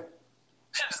 Yeah.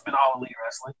 Should have just been All Elite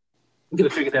Wrestling. I'm gonna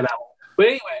figure that out. But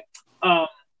anyway,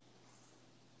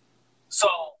 so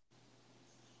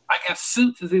I guess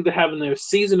Suits is either having their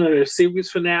season or their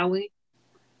series finale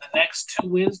the next 2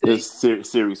 Wednesdays. It's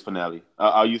series finale.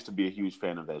 I used to be a huge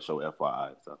fan of that show,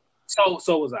 FYI.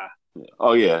 So was I. Yeah.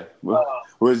 Oh yeah.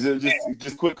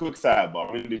 Just quick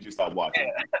sidebar. When did you stop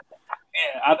watching?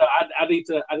 Yeah, I need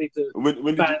to.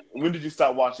 When did you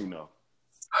stop watching though?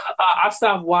 I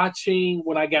stopped watching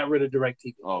when I got rid of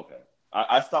DirecTV. Okay.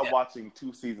 I stopped watching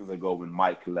 2 seasons ago when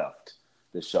Mike left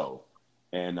the show,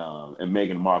 and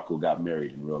Meghan Markle got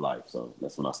married in real life. So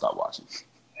that's when I stopped watching.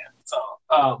 Yeah.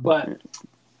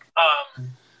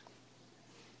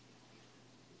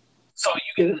 So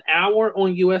you get an hour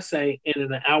on USA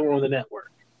and an hour on the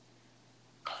network.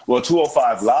 Well,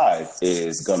 205 Live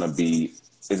is gonna be.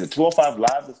 Is it 205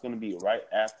 Live that's gonna be right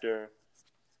after?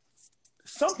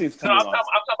 Something's coming on. I'm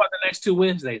talking about the next 2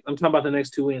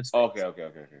 Wednesdays. Okay.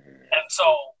 And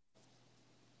so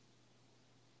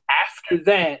after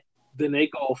that, then they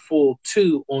go full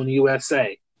 2 on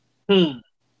USA.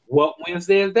 What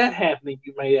Wednesday is that happening,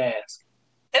 you may ask?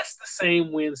 It's the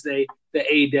same Wednesday that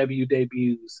AEW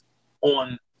debuts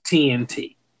on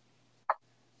TNT.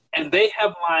 And they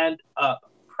have lined up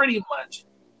pretty much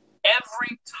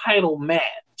every title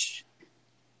match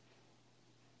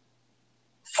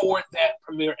for that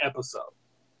premiere episode.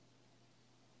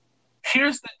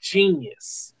 Here's the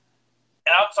genius.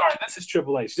 And I'm sorry, this is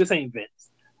Triple H. This ain't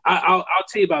Vince. I'll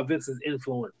tell you about Vince's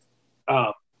influence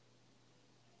in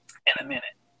a minute.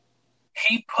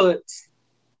 He puts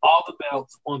all the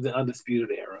belts on the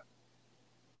Undisputed Era.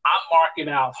 I'm marking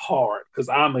out hard because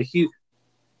I'm a huge...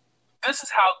 This is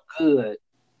how good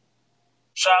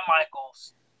Shawn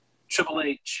Michaels, Triple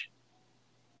H,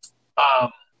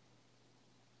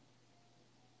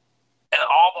 and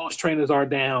all those trainers are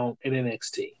down in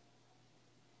NXT.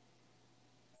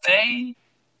 They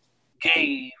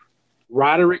gave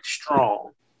Roderick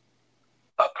Strong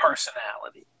a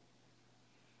personality.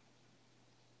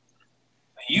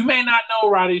 You may not know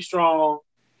Roddy Strong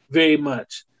very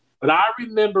much, but I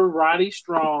remember Roddy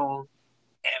Strong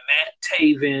and Matt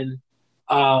Taven.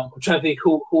 I'm trying to think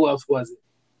who else was it.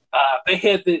 They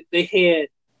had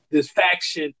this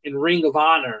faction in Ring of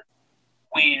Honor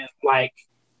when like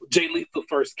Jay Lethal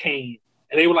first came,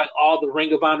 and they were like all the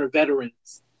Ring of Honor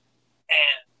veterans.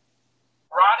 And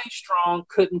Roddy Strong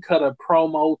couldn't cut a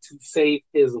promo to save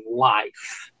his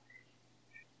life.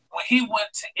 When he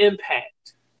went to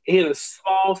Impact, he had a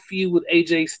small feud with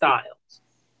AJ Styles.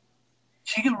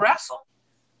 He could wrestle.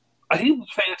 He was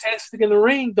fantastic in the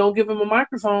ring. Don't give him a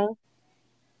microphone.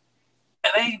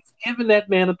 And they giving that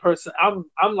man a person. I'm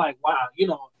like, wow,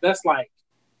 that's like,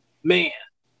 man,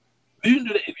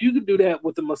 if you could do that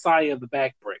with the Messiah of the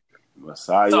Backbreaker.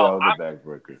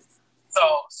 Backbreaker.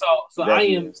 So I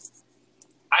am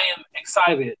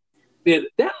excited that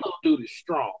little dude is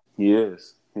strong. He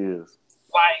is.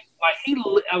 Like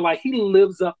he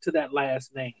lives up to that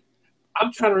last name.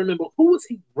 I'm trying to remember, who was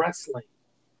he wrestling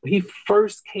when he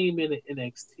first came in at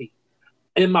NXT?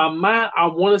 In my mind, I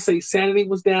want to say Sanity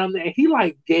was down there. He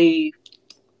gave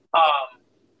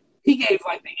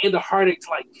like the end of Heartache to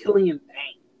like Killian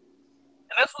Dane,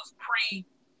 and this was pre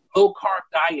low carb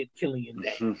diet Killian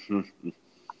Dane.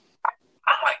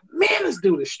 I'm like, man, this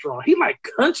dude is strong. He like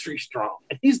country strong,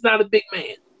 and he's not a big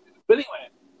man. But anyway,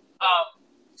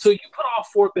 so you put all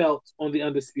 4 belts on the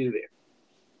Undisputed Era.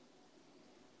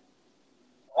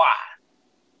 Why?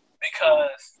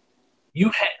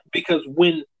 Because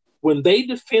when they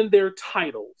defend their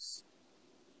titles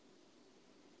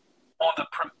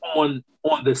on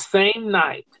the same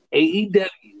night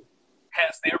AEW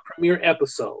has their premiere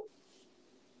episode,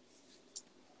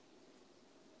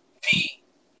 the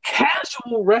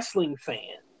casual wrestling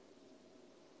fan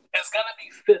is going to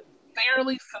be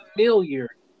fairly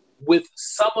familiar with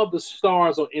some of the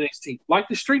stars on NXT, like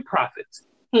the Street Profits.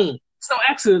 It's no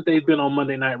accident they've been on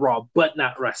Monday Night Raw, but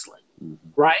not wrestling,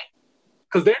 right?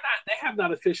 Because they have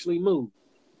not officially moved.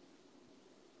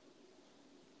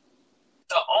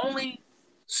 The only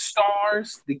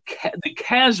stars the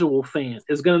casual fan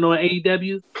is going to know in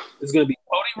AEW is going to be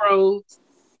Cody Rhodes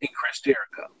and Chris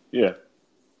Jericho. Yeah.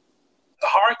 The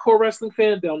hardcore wrestling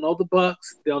fan, they'll know the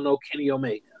Bucks, they'll know Kenny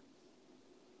Omega.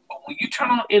 But when you turn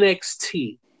on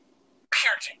NXT,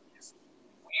 pure genius.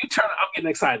 I'm getting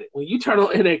excited. When you turn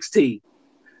on NXT,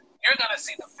 you're going to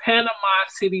see the Panama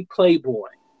City Playboy,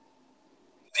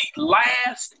 the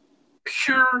last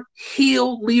pure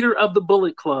heel leader of the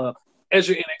Bullet Club, as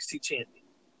your NXT champion.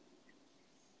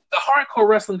 The hardcore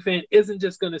wrestling fan isn't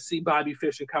just going to see Bobby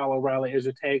Fish and Kyle O'Reilly as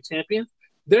your tag champions.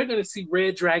 They're going to see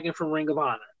Red Dragon from Ring of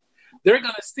Honor. They're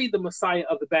going to see the Messiah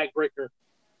of the Backbreaker,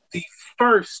 the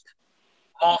first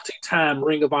multi-time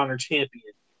Ring of Honor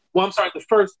champion. Well, I'm sorry,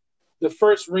 the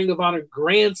first Ring of Honor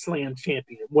Grand Slam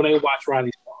champion when they watch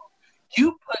Riley Strong.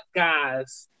 You put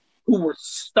guys who were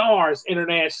stars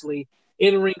internationally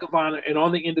in Ring of Honor and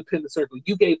on the independent circle.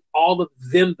 You gave all of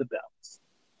them the belts.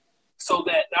 So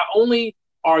that not only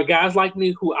are guys like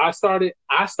me who I started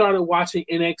watching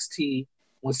NXT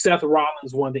when Seth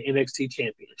Rollins won the NXT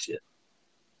championship.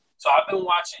 So I've been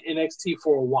watching NXT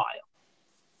for a while.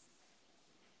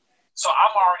 So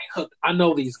I'm already hooked. I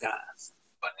know these guys.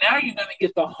 But now you're going to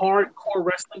get the hardcore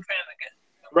wrestling fan again.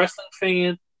 The wrestling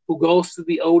fan who goes to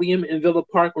the Odeum in Villa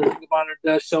Park where Ring of Honor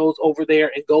does shows over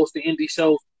there and goes to indie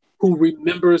shows, who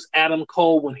remembers Adam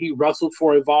Cole when he wrestled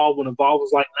for Evolve when Evolve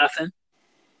was like nothing.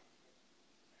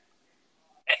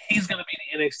 And he's going to be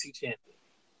the NXT champion.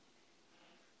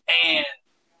 And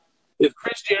if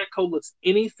Chris Jericho looks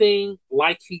anything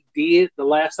like he did the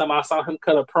last time I saw him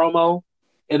cut a promo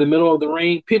in the middle of the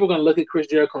ring, people are going to look at Chris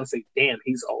Jericho and say, damn,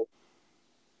 he's old.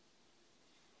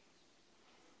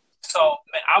 So,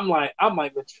 man, I'm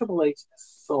like, the Triple H is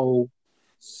so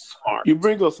smart. You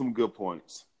bring up some good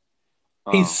points.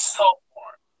 He's so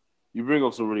smart. You bring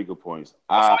up some really good points.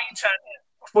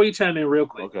 Before you chime in real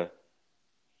quick. Okay.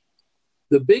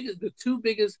 The two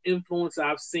biggest influence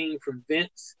I've seen from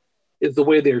Vince is the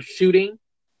way they're shooting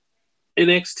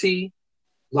NXT.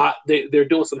 They're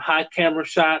doing some high camera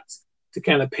shots to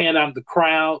kind of pan out the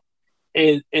crowd,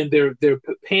 and they're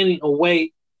panning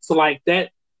away. So like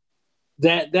that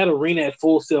arena at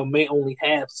Full Sail may only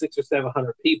have 600 or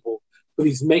 700 people, but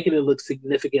he's making it look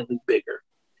significantly bigger.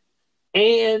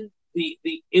 And the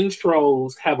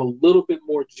intros have a little bit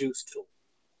more juice to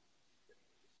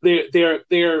them.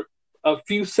 They're a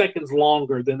few seconds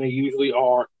longer than they usually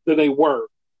are, than they were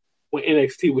when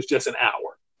NXT was just an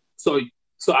hour. So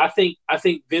I think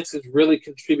Vince is really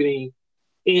contributing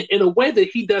in a way that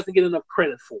he doesn't get enough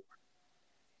credit for.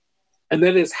 And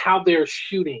that is how they're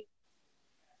shooting.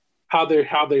 How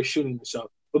they're shooting the show.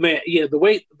 But man, yeah, the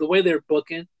way they're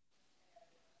booking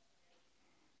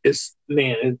is,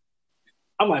 man,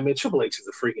 I'm like, man, Triple H is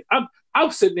a freaking. I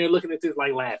was sitting there looking at this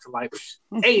like laughing, like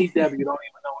AEW don't even know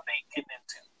what they getting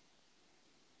into.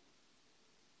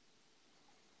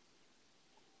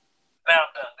 Now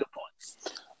I'm done. Good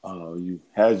points. You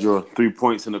had your 3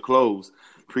 points in the close,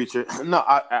 Preacher. No,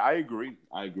 I agree.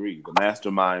 The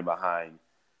mastermind behind,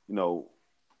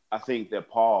 I think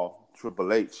that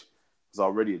Triple H is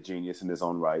already a genius in his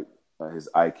own right, his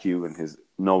IQ and his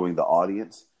knowing the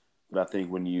audience. But I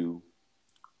think when you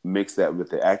mix that with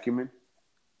the acumen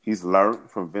he's learned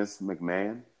from Vince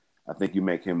McMahon, I think you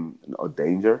make him a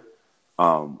danger.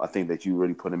 I think that you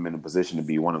really put him in a position to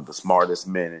be one of the smartest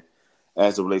men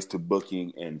as it relates to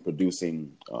booking and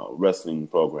producing wrestling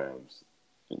programs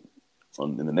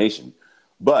in the nation.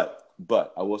 But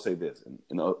I will say this,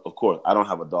 and of course, I don't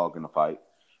have a dog in the fight.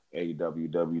 AEW,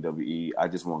 WWE, I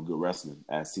just want good wrestling.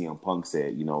 As CM Punk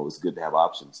said, it's good to have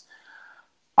options.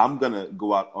 I'm going to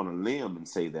go out on a limb and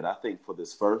say that I think for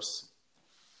this first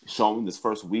showing, this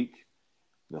first week,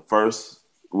 the first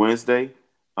Wednesday,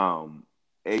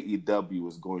 AEW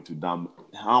is going to dominate.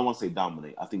 I don't want to say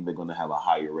dominate. I think they're going to have a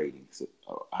higher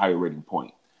rating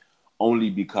point. Only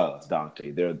because,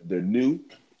 Dante, they're new,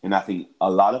 and I think a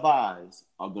lot of eyes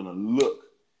are going to look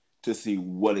to see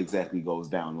what exactly goes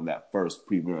down on that first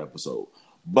premiere episode.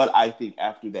 But I think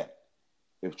after that,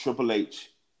 if Triple H,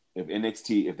 if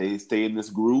NXT, if they stay in this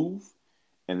groove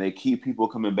and they keep people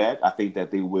coming back, I think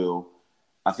that they will.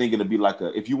 I think it'll be like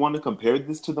if you want to compare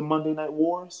this to the Monday Night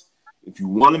Wars, if you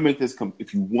want to make this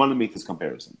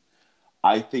comparison,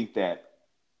 I think that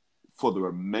for the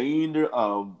remainder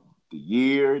of the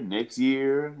year, next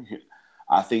year,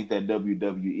 I think that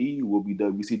WWE will be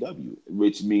WCW,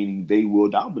 which meaning they will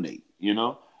dominate.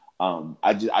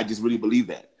 I just really believe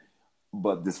that.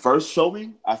 But this first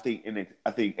showing, I think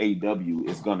AEW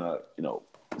is gonna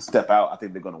step out. I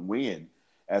think they're gonna win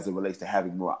as it relates to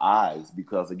having more eyes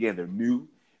because again they're new,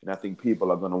 and I think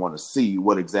people are gonna want to see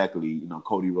what exactly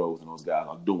Cody Rhodes and those guys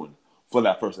are doing for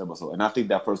that first episode, and I think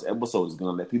that first episode is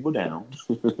going to let people down.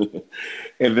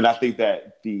 And then I think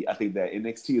that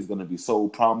NXT is going to be so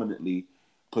prominently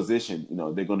positioned. You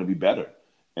know, they're going to be better,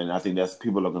 and I think that's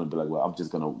people are going to be like, well, I'm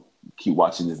just going to keep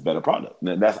watching this better product.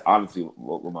 And that's honestly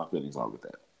what my feelings are with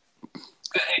that.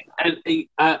 And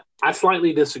I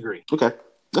slightly disagree. Okay,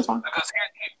 that's fine. Because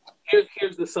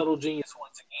here's the subtle genius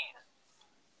once again.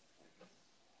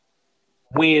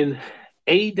 When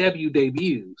AEW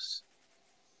debuts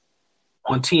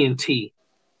on TNT,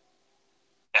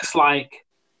 it's like,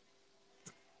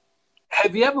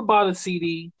 have you ever bought a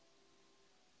CD?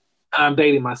 I'm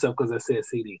dating myself because I said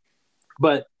CD,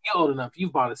 but you're old enough.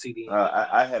 You've bought a CD.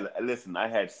 I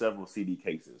had several CD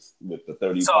cases with the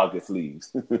 30 pocket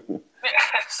sleeves.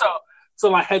 So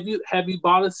like, have you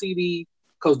bought a CD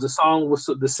because the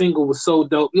single was so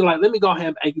dope? You're like, let me go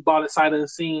ahead and you bought it sight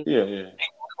unseen. Yeah. And you were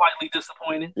slightly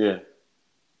disappointed. Yeah.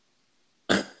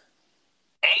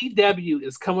 AEW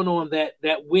is coming on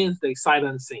that Wednesday sight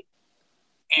unseen.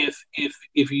 If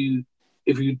you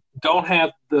don't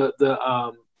have the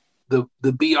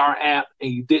BR app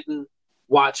and you didn't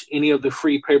watch any of the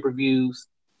free pay-per-views,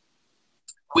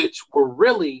 which were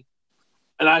really,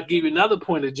 and I'll give you another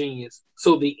point of genius.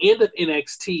 So the end of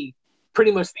NXT,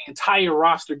 pretty much the entire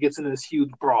roster gets in this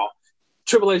huge brawl.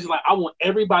 Triple H is like, I want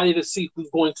everybody to see who's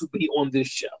going to be on this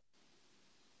show.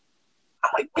 I'm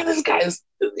like, man, this guy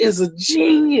is a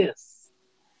genius.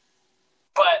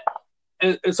 But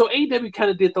and so AEW kind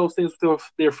of did those things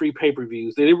with their free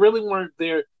pay-per-views. They really weren't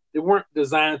there. They weren't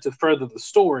designed to further the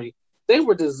story. They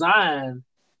were designed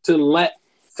to let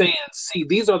fans see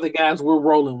these are the guys we're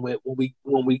rolling with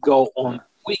when we go on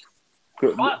week.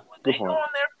 But when they go on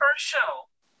their first show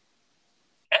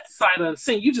at sight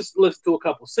unseen, you just listen to a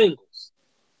couple singles.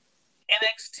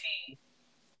 NXT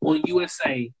on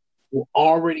USA will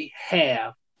already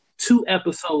have 2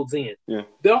 episodes in. Yeah.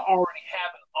 They'll already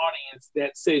have an audience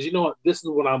that says, you know what, this is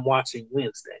what I'm watching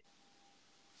Wednesday.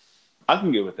 I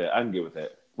can get with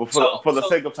that. Well, for the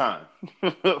sake of time. I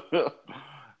was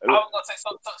gonna say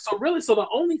so the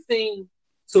only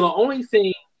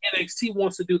thing NXT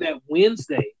wants to do that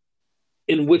Wednesday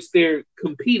in which they're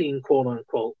competing, quote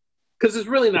unquote, because it's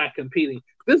really not competing.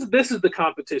 This is the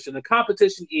competition. The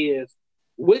competition is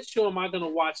which show am I going to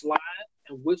watch live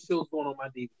and which show is going on my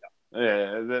DVR.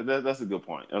 Yeah, that's a good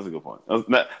point. That's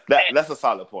a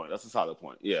solid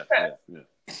point. Yeah.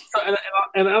 So,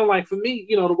 and I'm like, for me,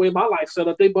 you know, the way my life's set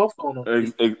up, they both going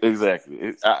on.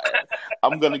 Exactly.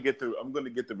 I'm gonna get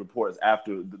the reports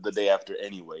after the day after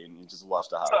anyway, and just watch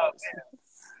the highlights.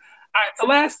 All right, so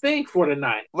last thing for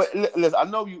tonight. But listen, I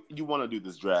know you want to do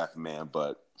this draft, man,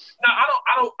 but no,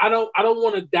 I don't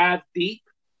want to dive deep.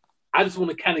 I just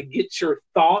want to kind of get your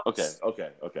thoughts. Okay. I want to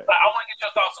get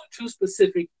your thoughts on 2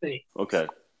 specific things. Okay. Are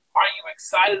you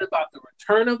excited about the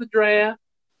return of the draft?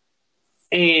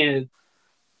 And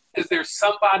is there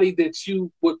somebody that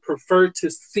you would prefer to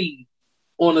see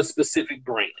on a specific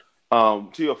brand?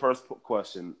 To your first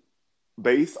question,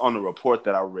 based on the report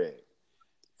that I read,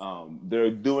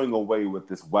 they're doing away with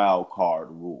this wild card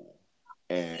rule,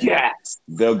 and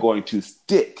they're going to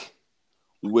stick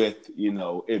with, you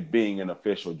know, it being an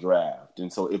official draft.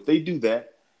 And so if they do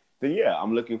that, then yeah,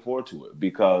 I'm looking forward to it,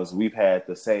 because we've had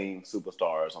the same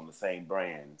superstars on the same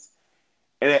brands,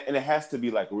 and it has to be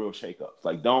like real shakeups.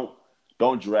 Like don't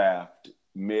draft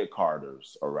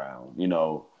mid-carders around, you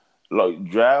know, like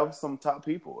draft some top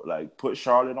people, like put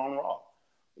Charlotte on Raw,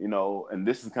 you know. And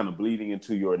this is kind of bleeding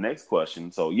into your next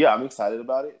question. So yeah, I'm excited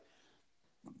about it.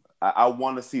 I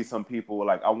want to see some people,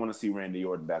 like I want to see Randy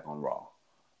Orton back on Raw.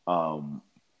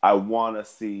 I want to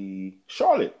see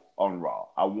Charlotte on Raw.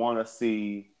 I want to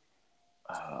see,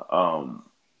 I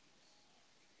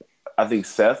think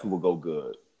Seth will go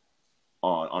good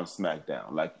on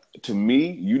SmackDown. Like, to me,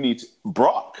 you need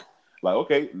Brock. Like,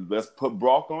 okay, let's put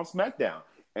Brock on SmackDown.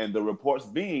 And the reports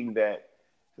being that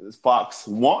Fox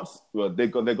wants, well, they're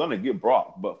going to get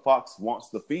Brock, but Fox wants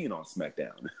the Fiend on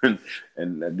SmackDown.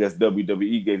 And I guess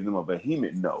WWE gave them a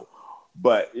vehement no.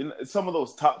 But some of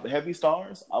those top heavy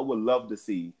stars, I would love to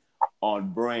see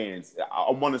on brands.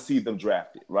 I want to see them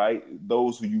drafted, right?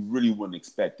 Those who you really wouldn't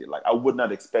expect it. Like, I would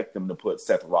not expect them to put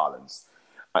Seth Rollins,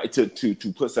 to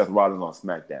put Seth Rollins on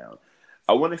SmackDown.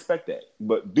 I wouldn't expect that,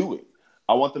 but do it.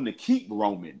 I want them to keep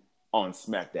Roman on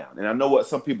SmackDown. And I know what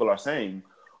some people are saying.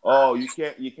 Oh, you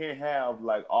can't have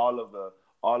like all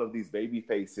of these baby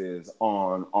faces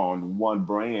on one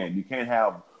brand. You can't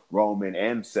have Roman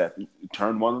and Seth.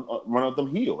 Turn one of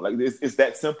them heel. Like, it's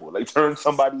that simple. Like, turn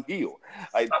somebody heel.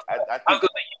 I think you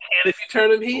can if you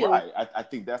turn them heel. Right. I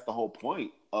think that's the whole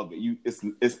point of it.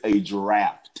 It's a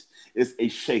draft. It's a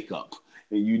shakeup.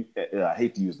 I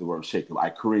hate to use the word shake. I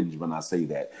cringe when I say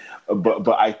that, but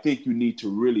I think you need to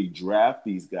really draft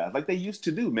these guys like they used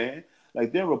to do, man.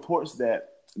 Like there are reports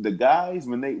that the guys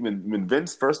when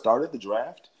Vince first started the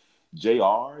draft,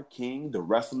 JR, King, the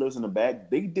wrestlers in the back,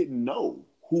 they didn't know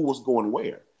who was going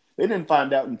where. They didn't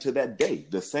find out until that day,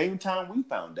 the same time we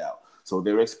found out. So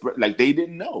they're like they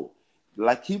didn't know.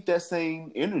 Like keep that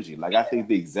same energy. Like I think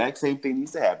the exact same thing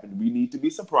needs to happen. We need to be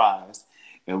surprised.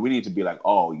 And we need to be like,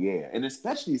 oh yeah, and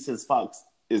especially since Fox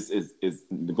is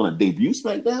going to debut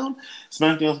SmackDown.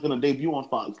 SmackDown's going to debut on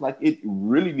Fox. Like it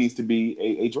really needs to be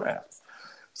a draft.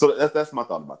 So that's my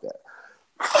thought about that.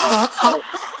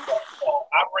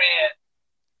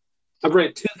 I've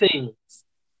read two things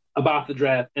about the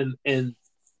draft, and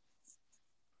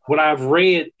what I've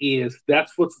read is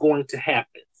that's what's going to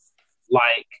happen.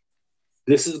 Like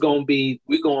this is going to be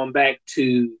we're going back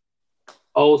to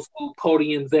old school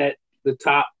podiums at the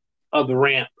top of the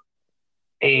ramp,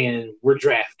 and we're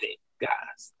drafting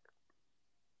guys.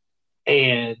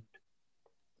 And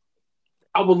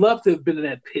I would love to have been in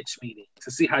that pitch meeting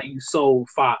to see how you sold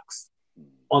Fox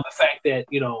on the fact that,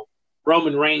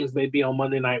 Roman Reigns may be on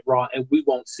Monday Night Raw and we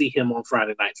won't see him on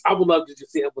Friday nights. I would love to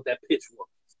just see what that pitch was.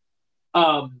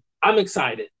 I'm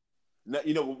excited. Now,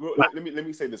 let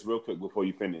me say this real quick before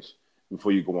you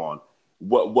go on.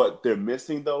 What they're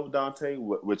missing though, Dante,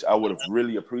 which I would have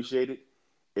really appreciated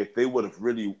if they would have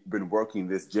really been working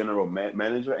this general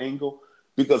manager angle,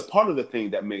 because part of the thing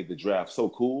that made the draft so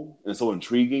cool and so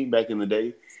intriguing back in the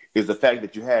day is the fact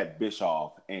that you had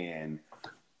Bischoff and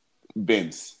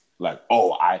Vince like,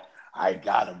 oh, I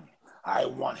got him. I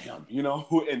want him,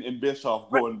 and Bischoff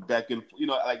going back and,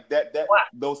 like that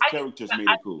those characters made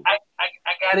it cool. I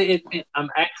got to admit, I'm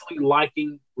actually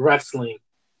liking wrestling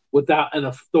without an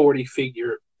authority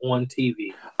figure on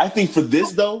TV. I think for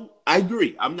this though, I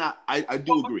agree. I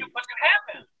do agree. But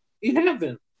you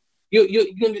haven't.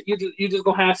 You just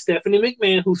gonna have Stephanie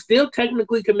McMahon, who's still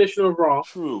technically commissioner of Raw.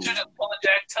 True. To just pull a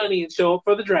Jack Tunney and show up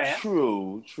for the draft.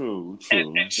 True. And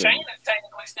Shane is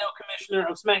technically still commissioner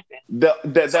of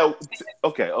SmackDown.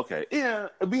 Okay. Yeah,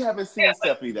 we haven't seen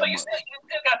Stephanie that much.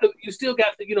 You still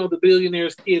got the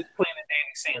billionaire's kids playing in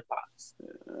Danny Sandbox.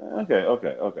 Okay.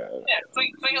 Yeah, so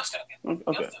you'll still get.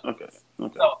 Okay.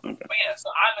 So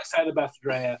I'm excited about the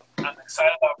draft. I'm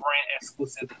excited about brand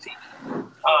exclusivity.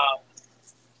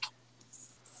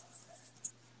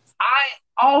 I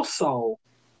also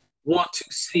want to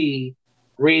see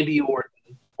Randy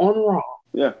Orton on Raw.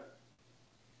 Yeah.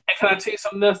 And can I tell you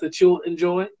something else that you'll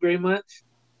enjoy very much?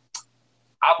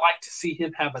 I'd like to see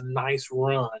him have a nice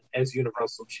run as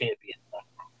Universal Champion on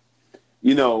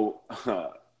Raw.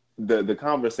 The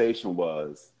conversation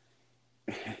was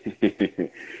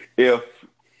if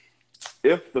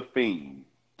the Fiend,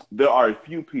 there are a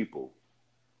few people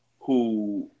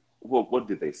who, what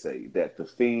did they say? That the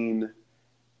Fiend,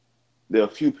 there are a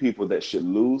few people that should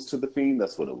lose to the Fiend.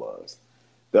 That's what it was.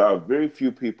 There are very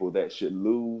few people that should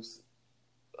lose.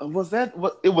 Was that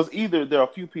what it was? Either there are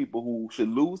a few people who should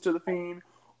lose to the Fiend,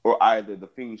 or either the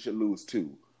Fiend should lose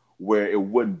too, where it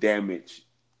wouldn't damage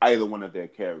either one of their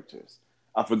characters.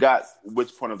 I forgot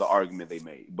which point of the argument they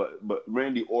made, but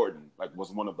Randy Orton was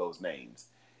one of those names.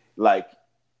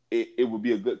 It would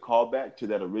be a good callback to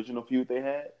that original feud they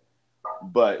had,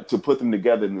 but to put them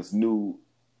together in this new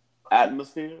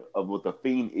atmosphere of what the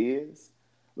Fiend is,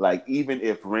 even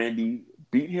if Randy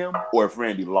beat him or if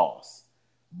Randy lost,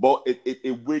 but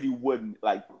it really wouldn't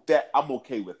that. I'm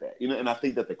okay with that, and I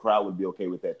think that the crowd would be okay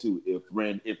with that too.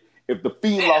 If the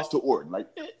Fiend lost to Orton,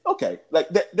 okay,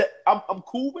 that I'm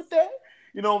cool with that.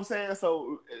 You know what I'm saying?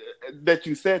 So that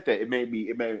you said that, it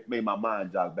made my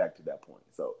mind jog back to that point.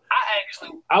 So I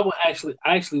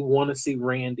actually want to see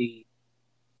Randy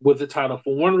with the title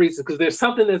for one reason, because there's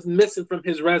something that's missing from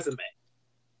his resume.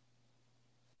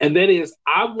 And that is,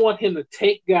 I want him to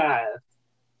take guys,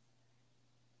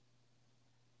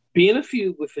 be in a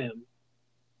feud with him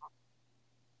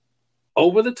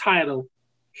over the title.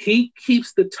 He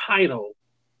keeps the title,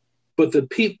 but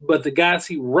the guys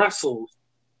he wrestles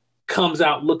comes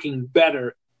out looking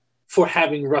better for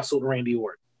having wrestled Randy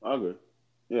Orton. I agree.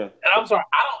 Yeah. And I'm sorry,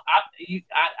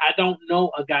 I don't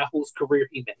know a guy whose career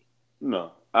he made.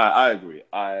 No, I agree.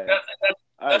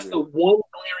 That's the one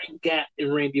glaring gap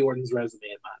in Randy Orton's resume,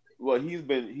 in my opinion. Well,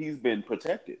 he's been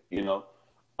protected,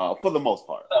 for the most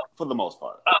part.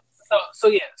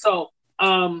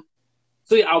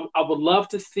 I would love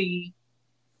to see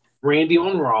Randy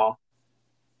on Raw.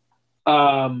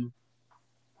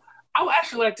 I would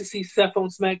actually like to see Seth on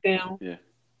SmackDown. Yeah.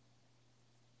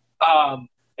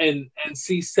 And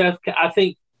see Seth. I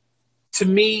think, to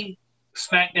me,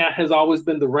 SmackDown has always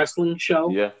been the wrestling show.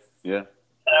 Yeah.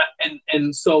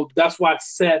 And so that's why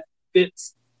Seth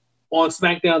fits on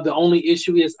SmackDown. The only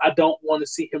issue is I don't want to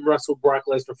see him wrestle Brock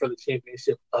Lesnar for the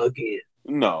championship again.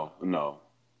 No.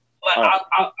 Like,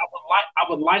 I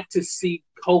would like to see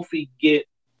Kofi get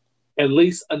at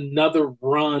least another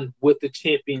run with the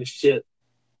championship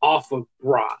off of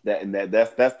Brock. That's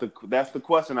the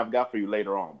question I've got for you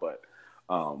later on. But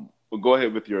we'll go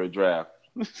ahead with your draft.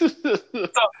 But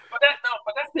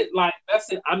that's it. Like,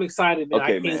 that's it. I'm excited, man.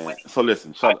 Okay, I can't wait. So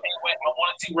listen, I can't wait. I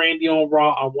want to see Randy on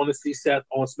Raw. I want to see Seth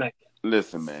on SmackDown.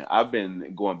 Listen, man. I've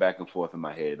been going back and forth in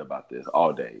my head about this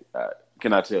all day.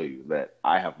 Can I tell you that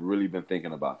I have really been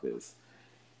thinking about this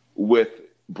with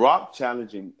Brock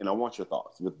challenging, and I want your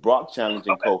thoughts with Brock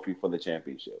challenging Kofi for the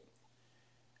championship.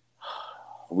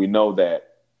 We know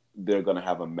that they're going to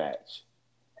have a match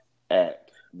at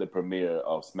the premiere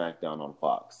of SmackDown on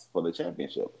Fox for the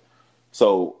championship.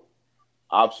 So,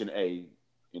 option A,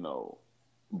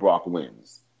 Brock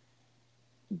wins.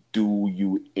 Do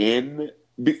you end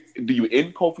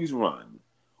Kofi's run,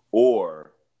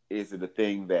 or is it a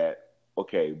thing that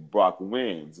Brock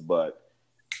wins, but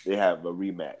they have a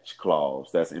rematch clause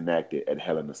that's enacted at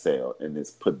Hell in a Cell and it's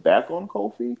put back on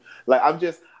Kofi? Like,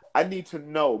 I need to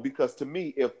know, because to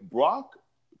me, if Brock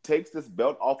takes this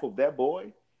belt off of that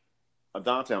boy,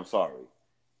 Dante, I'm sorry,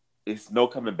 it's no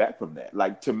coming back from that.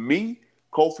 Like, to me,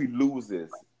 Kofi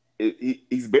loses,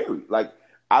 he's buried. Like,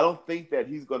 I don't think that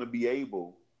he's going to be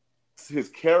able, his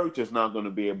character's not going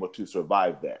to be able to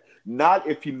survive that. Not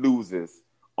if he loses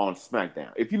on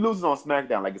SmackDown. If he loses on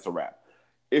SmackDown, like, it's a wrap.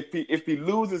 If he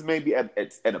loses maybe at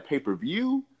a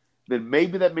pay-per-view, then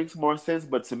maybe that makes more sense.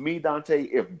 But to me, Dante,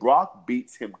 if Brock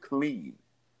beats him clean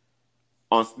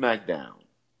on SmackDown,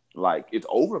 like, it's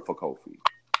over for Kofi.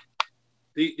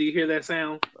 Do you hear that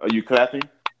sound? Are you clapping?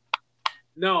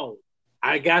 No.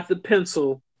 I got the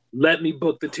pencil. Let me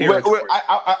book the territory. Wait,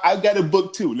 I got a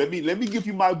book too. Let me give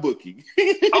you my booking.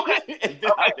 Okay. Mine's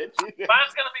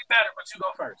gonna be better, but you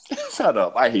go first. Shut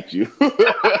up. I hate you.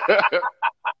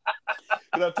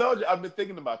 I told you I've been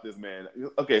thinking about this, man.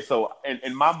 Okay, so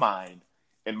in my mind,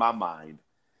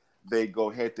 they go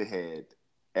head to head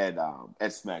at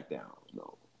SmackDown.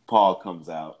 Paul comes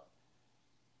out,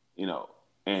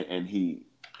 and he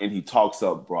talks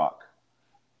up Brock.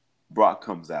 Brock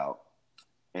comes out,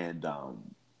 and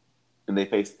they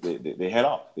head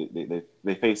off.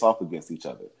 They face off against each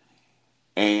other,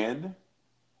 and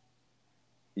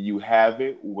you have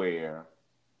it where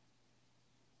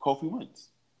Kofi wins.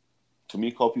 To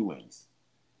me, Kofi wins,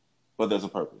 but there's a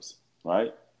purpose,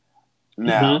 right?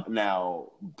 Now,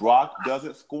 Brock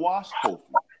doesn't squash Kofi.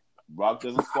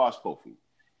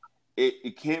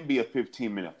 It can't be a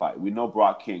 15-minute fight. We know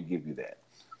Brock can't give you that.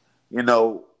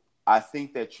 I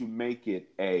think that you make it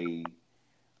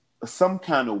some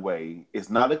kind of way. It's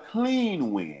not a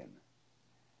clean win.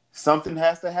 Something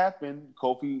has to happen.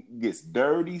 Kofi gets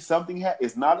dirty.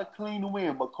 It's not a clean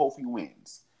win, but Kofi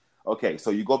wins. Okay, so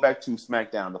you go back to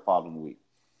SmackDown the following week.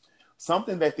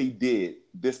 Something that they did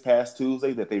this past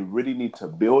Tuesday that they really need to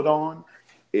build on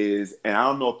is, and I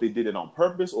don't know if they did it on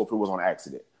purpose or if it was on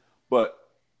accident, but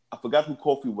I forgot who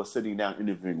Kofi was sitting down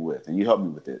interviewing with, and you helped me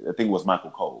with it. I think it was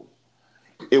Michael Cole.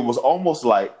 It was almost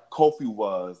like Kofi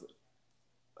was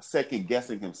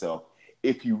second-guessing himself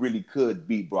if he really could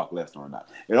beat Brock Lesnar or not.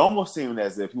 It almost seemed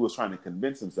as if he was trying to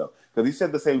convince himself, because he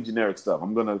said the same generic stuff.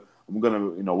 I'm gonna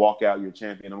walk out your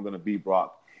champion. I'm gonna beat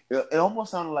Brock. It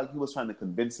almost sounded like he was trying to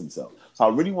convince himself. So I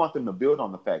really want them to build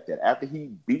on the fact that after he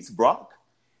beats Brock,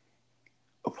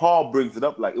 Paul brings it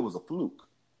up like it was a fluke.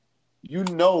 You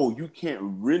can't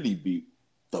really beat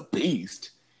the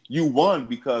Beast. You won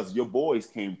because your boys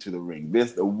came to the ring.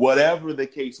 Whatever the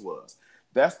case was.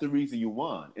 That's the reason you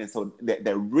won. And so that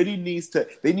really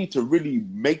they need to really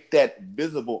make that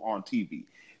visible on TV.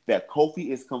 That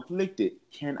Kofi is conflicted.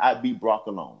 Can I beat Brock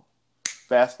alone?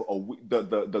 Fast for a week,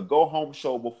 the go home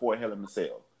show before Hell in a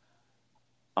Cell.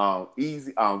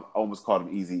 Easy, almost called him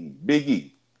Easy E. Big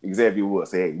E, Xavier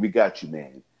Woods, say, hey, we got you,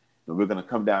 man. And we're gonna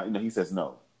come down. He says,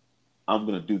 no, I'm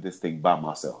gonna do this thing by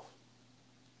myself.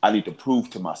 I need to prove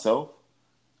to myself.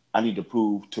 I need to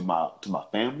prove to my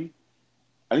family.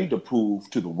 I need to prove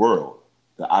to the world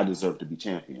that I deserve to be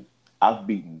champion. I've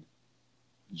beaten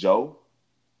Joe,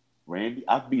 Randy.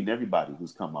 I've beaten everybody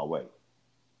who's come my way.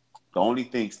 The only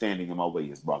thing standing in my way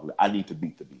is Brock. I need to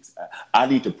beat the Beast. I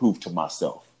need to prove to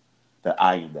myself that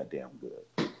I am that damn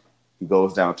good. He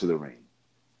goes down to the ring.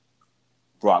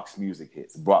 Brock's music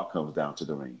hits. Brock comes down to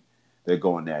the ring. They're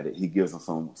going at it. He gives him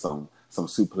some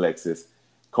suplexes.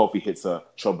 Kofi hits a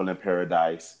Trouble in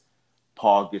Paradise.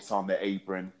 Paul gets on the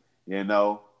apron,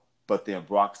 but then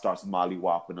Brock starts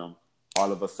mollywopping him.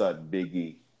 All of a sudden, Big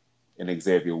E and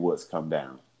Xavier Woods come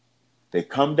down. They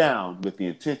come down with the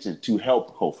intention to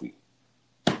help Kofi,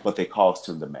 but they cost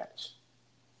him the match.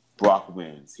 Brock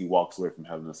wins. He walks away from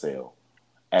Hell in a Cell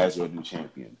as your new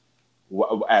champion.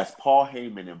 As Paul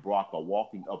Heyman and Brock are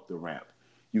walking up the ramp,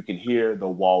 you can hear the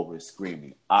Walrus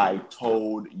screaming, "I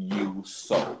told you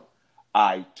so.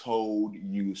 I told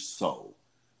you so."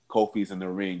 Kofi's in the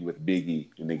ring with Big E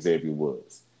and Xavier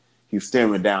Woods. He's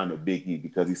staring down at Big E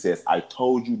because he says, "I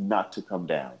told you not to come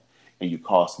down, and you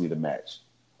cost me the match."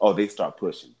 Oh, they start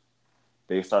pushing.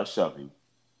 They start shoving.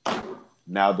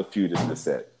 Now the feud is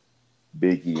set.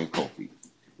 Big E and Kofi.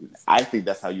 I think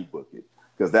that's how you book it,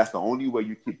 because that's the only way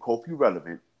you keep Kofi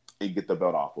relevant and get the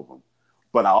belt off of him.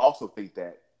 But I also think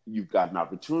that you've got an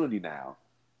opportunity now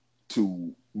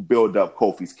to build up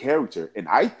Kofi's character, and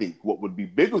I think what would be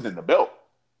bigger than the belt,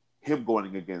 him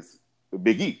going against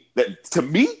Big E. That, to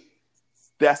me,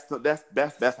 that's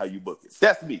how you book it.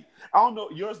 That's me. I don't know.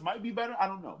 Yours might be better. I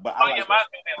don't know, but I like that.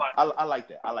 I like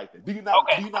that. I like that. Do you not?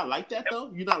 Okay. Do you not like that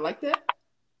though? You not like that?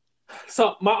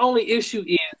 So my only issue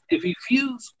is if he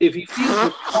feuds with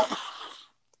Kofi,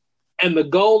 and the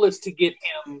goal is to get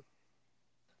him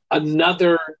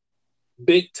another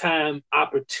big time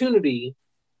opportunity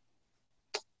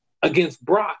against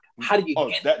Brock. How do you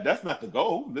get that? That's not the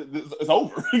goal. It's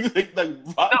over. No, I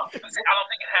don't think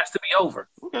it has to be over.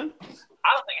 Okay.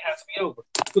 I don't think it has to be over.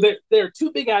 So there are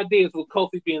two big ideas with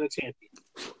Kofi being a champion.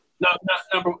 Now,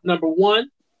 number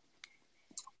one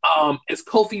is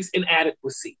Kofi's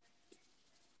inadequacy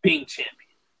being champion.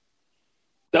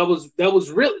 That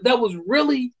was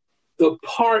really the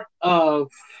part of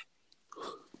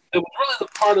the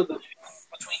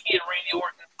between he and Randy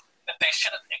Orton that they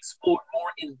should have explored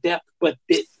more in depth, but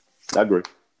didn't. I agree.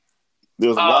 There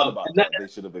was a lot about that they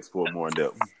should have explored more in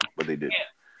depth, but they didn't. Yeah.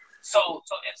 So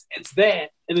it's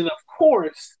that, and then of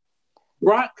course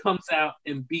Brock comes out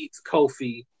and beats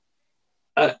Kofi.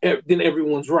 Then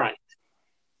everyone's right.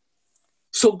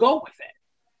 So go with that.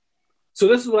 So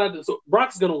this is what I do. So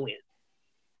Brock's gonna win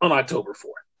on October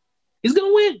 4th. He's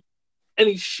gonna win, and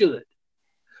he should,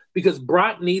 because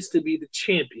Brock needs to be the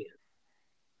champion.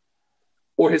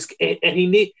 And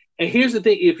here's the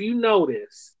thing: if you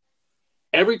notice,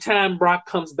 every time Brock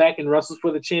comes back and wrestles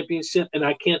for the championship, and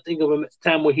I can't think of a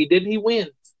time where he didn't, he wins.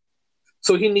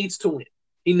 So he needs to win.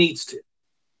 He needs to.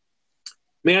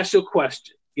 May I ask you a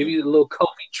question? Give you a little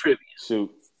Kofi trivia.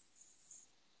 Shoot.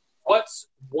 What's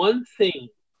one thing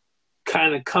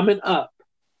kind of coming up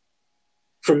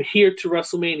from here to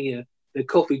WrestleMania that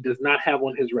Kofi does not have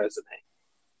on his resume?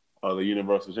 Oh, the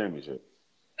Universal Championship.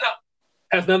 No.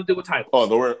 Has nothing to do with titles. Oh,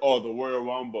 the Royal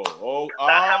Rumble.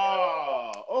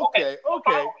 Okay.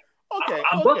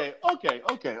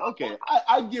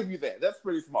 I give you that. That's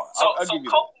pretty smart. So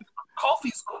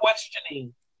Kofi's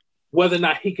questioning whether or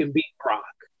not he can beat Brock.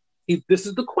 This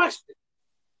is the question.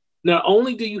 Not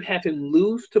only do you have him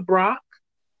lose to Brock,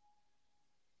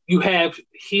 you have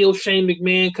heel Shane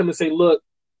McMahon come and say, "Look,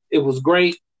 it was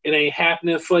great. It ain't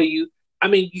happening for you." I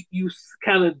mean, you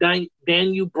kind of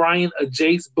Daniel Bryan a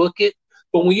Jace book it.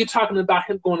 But when you're talking about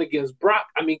him going against Brock,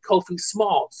 I mean, Kofi's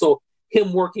small. So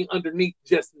him working underneath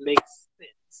just makes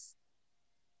sense.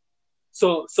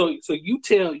 So you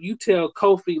tell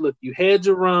Kofi, "Look, you had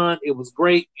your run. It was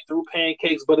great. You threw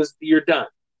pancakes, but you're done."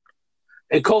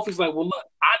 And Kofi's like, "Well, look,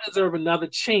 I deserve another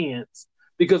chance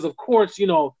because, of course, you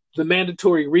know, the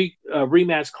mandatory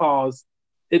rematch clause,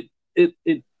 it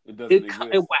waxes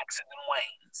and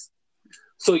wanes."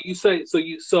 So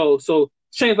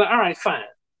Shane's like, "All right, fine.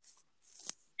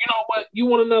 You know what? You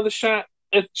want another shot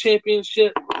at the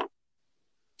championship?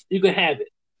 You can have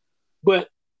it. But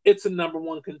it's a number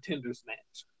one contenders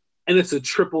match. And it's a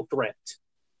triple threat.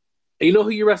 And you know who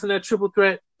you're wrestling that triple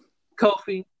threat?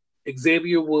 Kofi,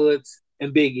 Xavier Woods,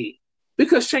 and Big E.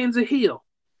 Because Shane's a heel.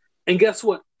 And guess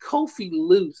what? Kofi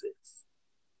loses.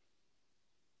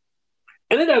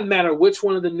 And it doesn't matter which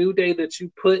one of the New Day that you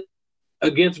put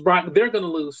against Brock, they're going to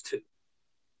lose too.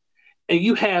 And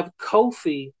you have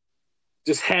Kofi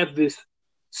just have this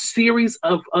series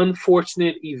of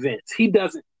unfortunate events. He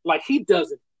doesn't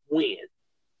win.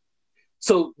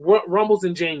 So Rumble's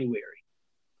in January.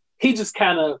 He just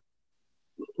kind of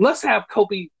let's have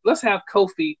Kofi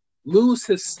lose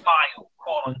his smile,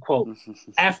 quote unquote,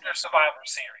 after Survivor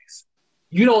Series.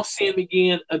 You don't see him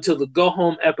again until the go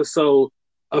home episode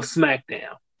of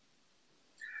SmackDown.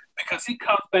 Because he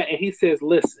comes back and he says,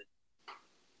 "Listen,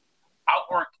 I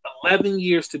worked 11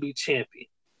 years to be champion.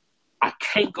 I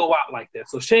can't go out like that."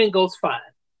 So Shane goes, "Fine."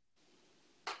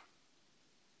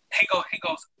 He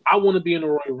goes, "I want to be in the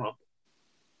Royal Rumble."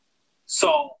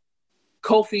 So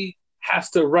Kofi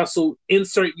has to wrestle,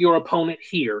 insert your opponent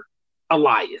here,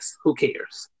 Elias. Who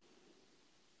cares?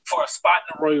 for a spot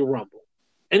in the Royal Rumble.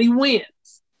 And he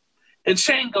wins. And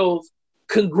Shane goes,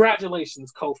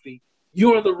 congratulations, Kofi.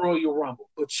 You're in the Royal Rumble.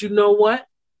 But you know what?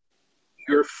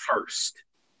 You're first.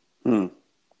 So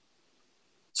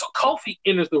Kofi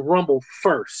enters the Rumble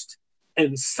first.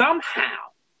 And somehow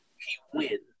he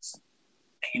wins.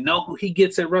 And you know who he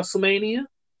gets at WrestleMania?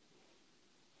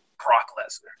 Brock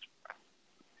Lesnar.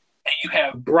 And you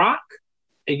have Brock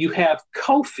and you have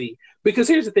Kofi. Because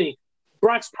here's the thing.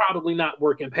 Brock's probably not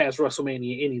working past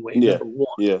WrestleMania anyway, number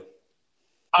one. Yeah.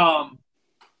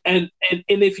 And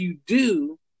if you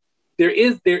do, there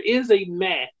is a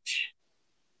match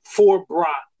for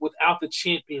Brock without the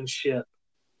championship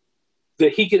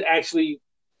that he could actually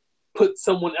put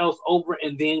someone else over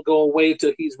and then go away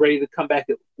till he's ready to come back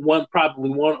at probably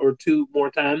one or two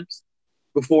more times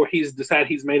before he's decided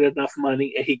he's made enough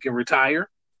money and he can retire.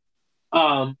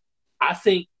 I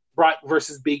think Brock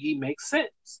versus Big E makes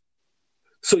sense.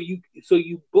 So you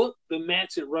book the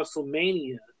match at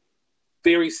WrestleMania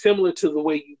very similar to the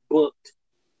way you booked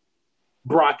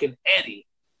Brock and Eddie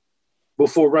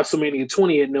before WrestleMania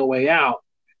 20 at No Way Out,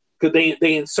 because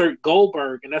they insert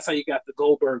Goldberg, and that's how you got the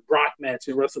Goldberg-Brock match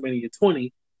in WrestleMania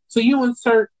 20. So you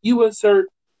insert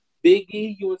Big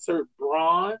E, you insert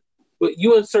Braun, but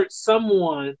you insert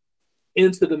someone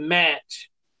into the match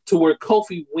to where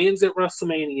Kofi wins at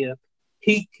WrestleMania.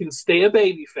 He can stay a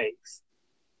babyface,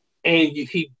 and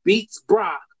he beats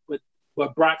Brock,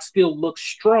 but Brock still looks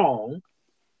strong.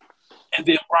 And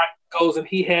then Brock goes and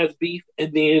he has beef,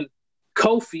 and then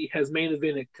Kofi has main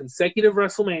evented consecutive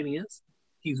WrestleManias.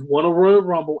 He's won a Royal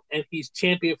Rumble, and he's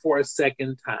champion for a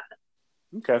second time.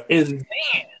 Okay. And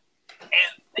then,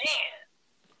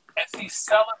 as he's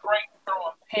celebrating,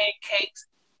 throwing pancakes,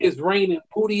 is raining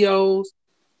Pudios,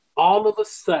 all of a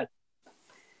sudden,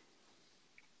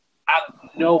 out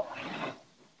of nowhere,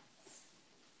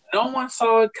 no one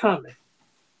saw it coming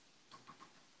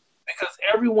because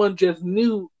everyone just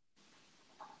knew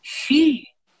he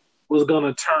was going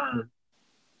to turn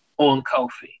on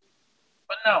Kofi.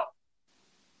 But no.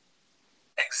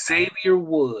 Xavier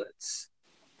Woods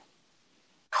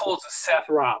pulls a Seth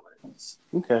Rollins.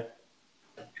 Okay.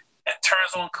 And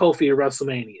turns on Kofi at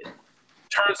WrestleMania.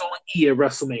 Turns on E at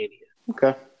WrestleMania.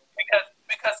 Okay.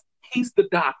 Because he's the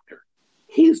doctor.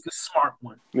 He's the smart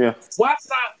one. Yeah. Why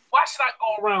should I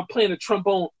go around playing the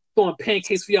trombone, throwing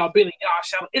pancakes for y'all, bending y'all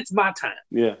shout? It's my time.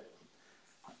 Yeah.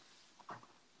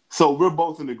 So we're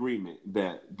both in agreement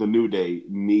that the New Day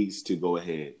needs to go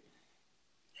ahead.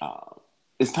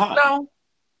 It's time. No.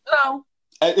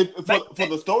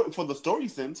 For the story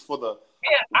sense,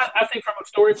 I think from a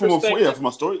story perspective, from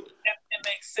a story, it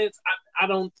makes sense. I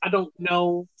don't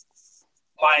know,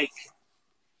 like,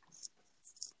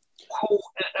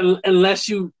 who, unless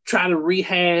you try to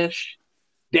rehash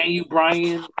Daniel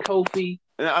Bryan, Kofi.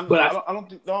 I don't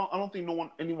think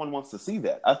anyone wants to see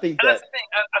that. I think that's the thing.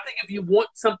 I think if you want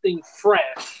something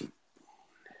fresh,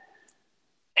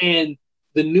 and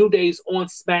the New Day's on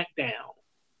SmackDown,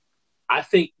 I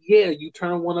think, you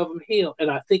turn one of them heel, and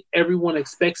I think everyone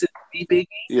expects it to be Big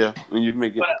E. Yeah, and you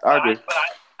make it. I agree. But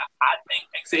I think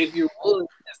Xavier Woods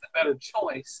is the better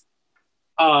choice,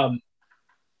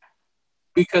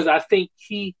 because I think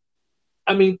he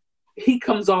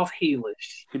comes off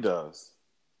heelish. He does.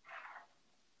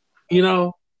 You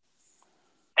know,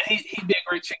 and he'd be a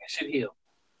great chicken shit heel.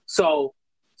 So,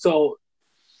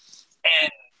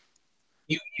 and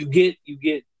you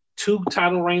get 2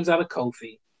 title reigns out of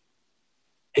Kofi.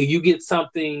 And you get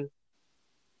something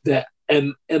that,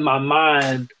 in my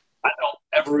mind, I don't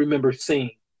ever remember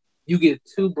seeing. You get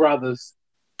 2 brothers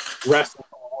wrestling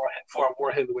for a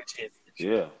World Heavyweight Championship.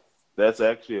 Yeah, that's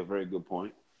actually a very good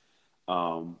point.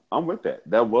 I'm with that.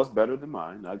 That was better than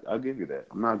mine. I'll give you that.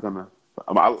 I'm not gonna.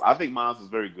 I think mine is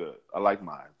very good. I like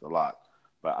mine a lot,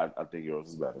 but I think yours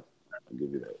is better. I'll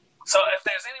give you that. So, if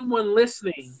there's anyone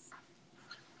listening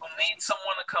who needs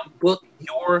someone to come book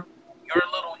your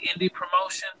little indie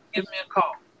promotion, give me a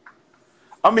call.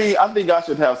 I mean, I think I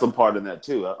should have some part in that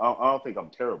too. I don't think I'm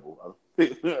terrible.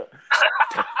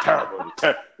 Terrible.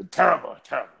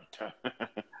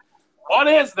 What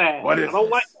is that? What is I don't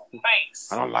this? Like the face.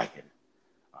 I don't like it.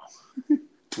 Oh.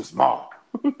 Too small.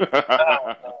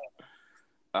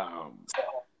 Now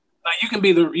you can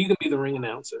be the ring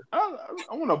announcer. I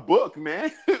want to book, man.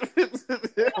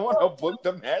 I want to book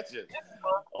the matches.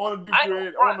 I want to be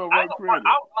creative. I want to write creative.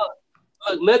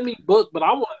 Look, let me book, but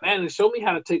I want to manage. Show me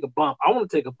how to take a bump. I want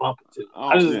to take a bump or two.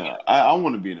 I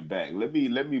want to be in the back. Let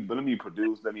me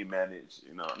produce. Let me manage.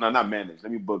 Not manage.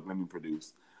 Let me book. Let me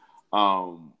produce.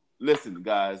 Listen,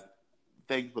 guys.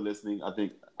 Thank you for listening. I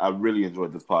think I really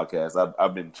enjoyed this podcast.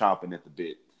 I've been chomping at the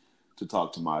bit to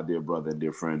talk to my dear brother and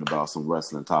dear friend about some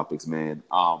wrestling topics, man.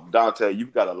 Dante,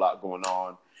 you've got a lot going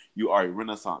on. You are a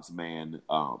Renaissance man.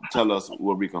 Tell us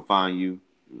where we can find you.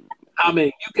 I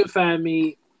mean, you can find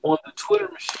me on the Twitter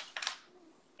machine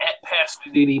at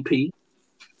Pastor DDP.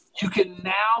 You can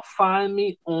now find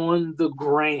me on the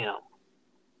gram.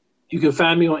 You can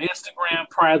find me on Instagram,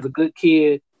 Pride the Good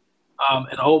Kid,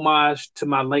 an homage to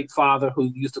my late father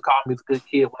who used to call me the good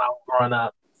kid when I was growing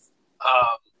up.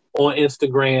 On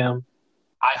Instagram,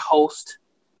 I host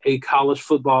a college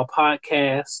football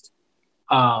podcast.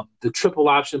 The Triple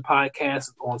Option podcast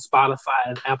is on Spotify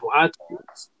and Apple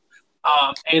iTunes.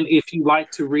 And if you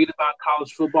like to read about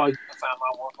college football, you can find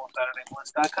my work on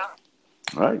SaturdayBlitz.com.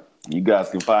 All right. You guys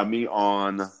can find me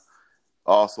on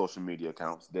all social media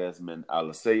accounts. Desmond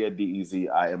Alicea,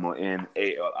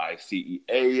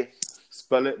 DezimoNAlicea.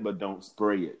 Spell it, but don't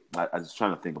spray it. I was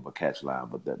trying to think of a catch line,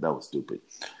 but that was stupid.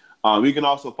 You can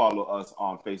also follow us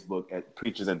on Facebook at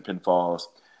Preachers and Pinfalls.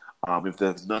 If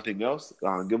there's nothing else,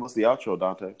 give us the outro,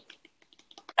 Dante.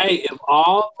 Hey, if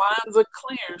all lines are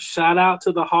clear, shout out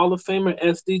to the Hall of Famer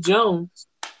S.D. Jones.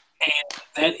 And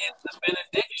that is the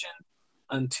benediction.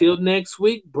 Until next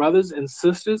week, brothers and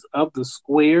sisters of the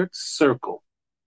Squared Circle.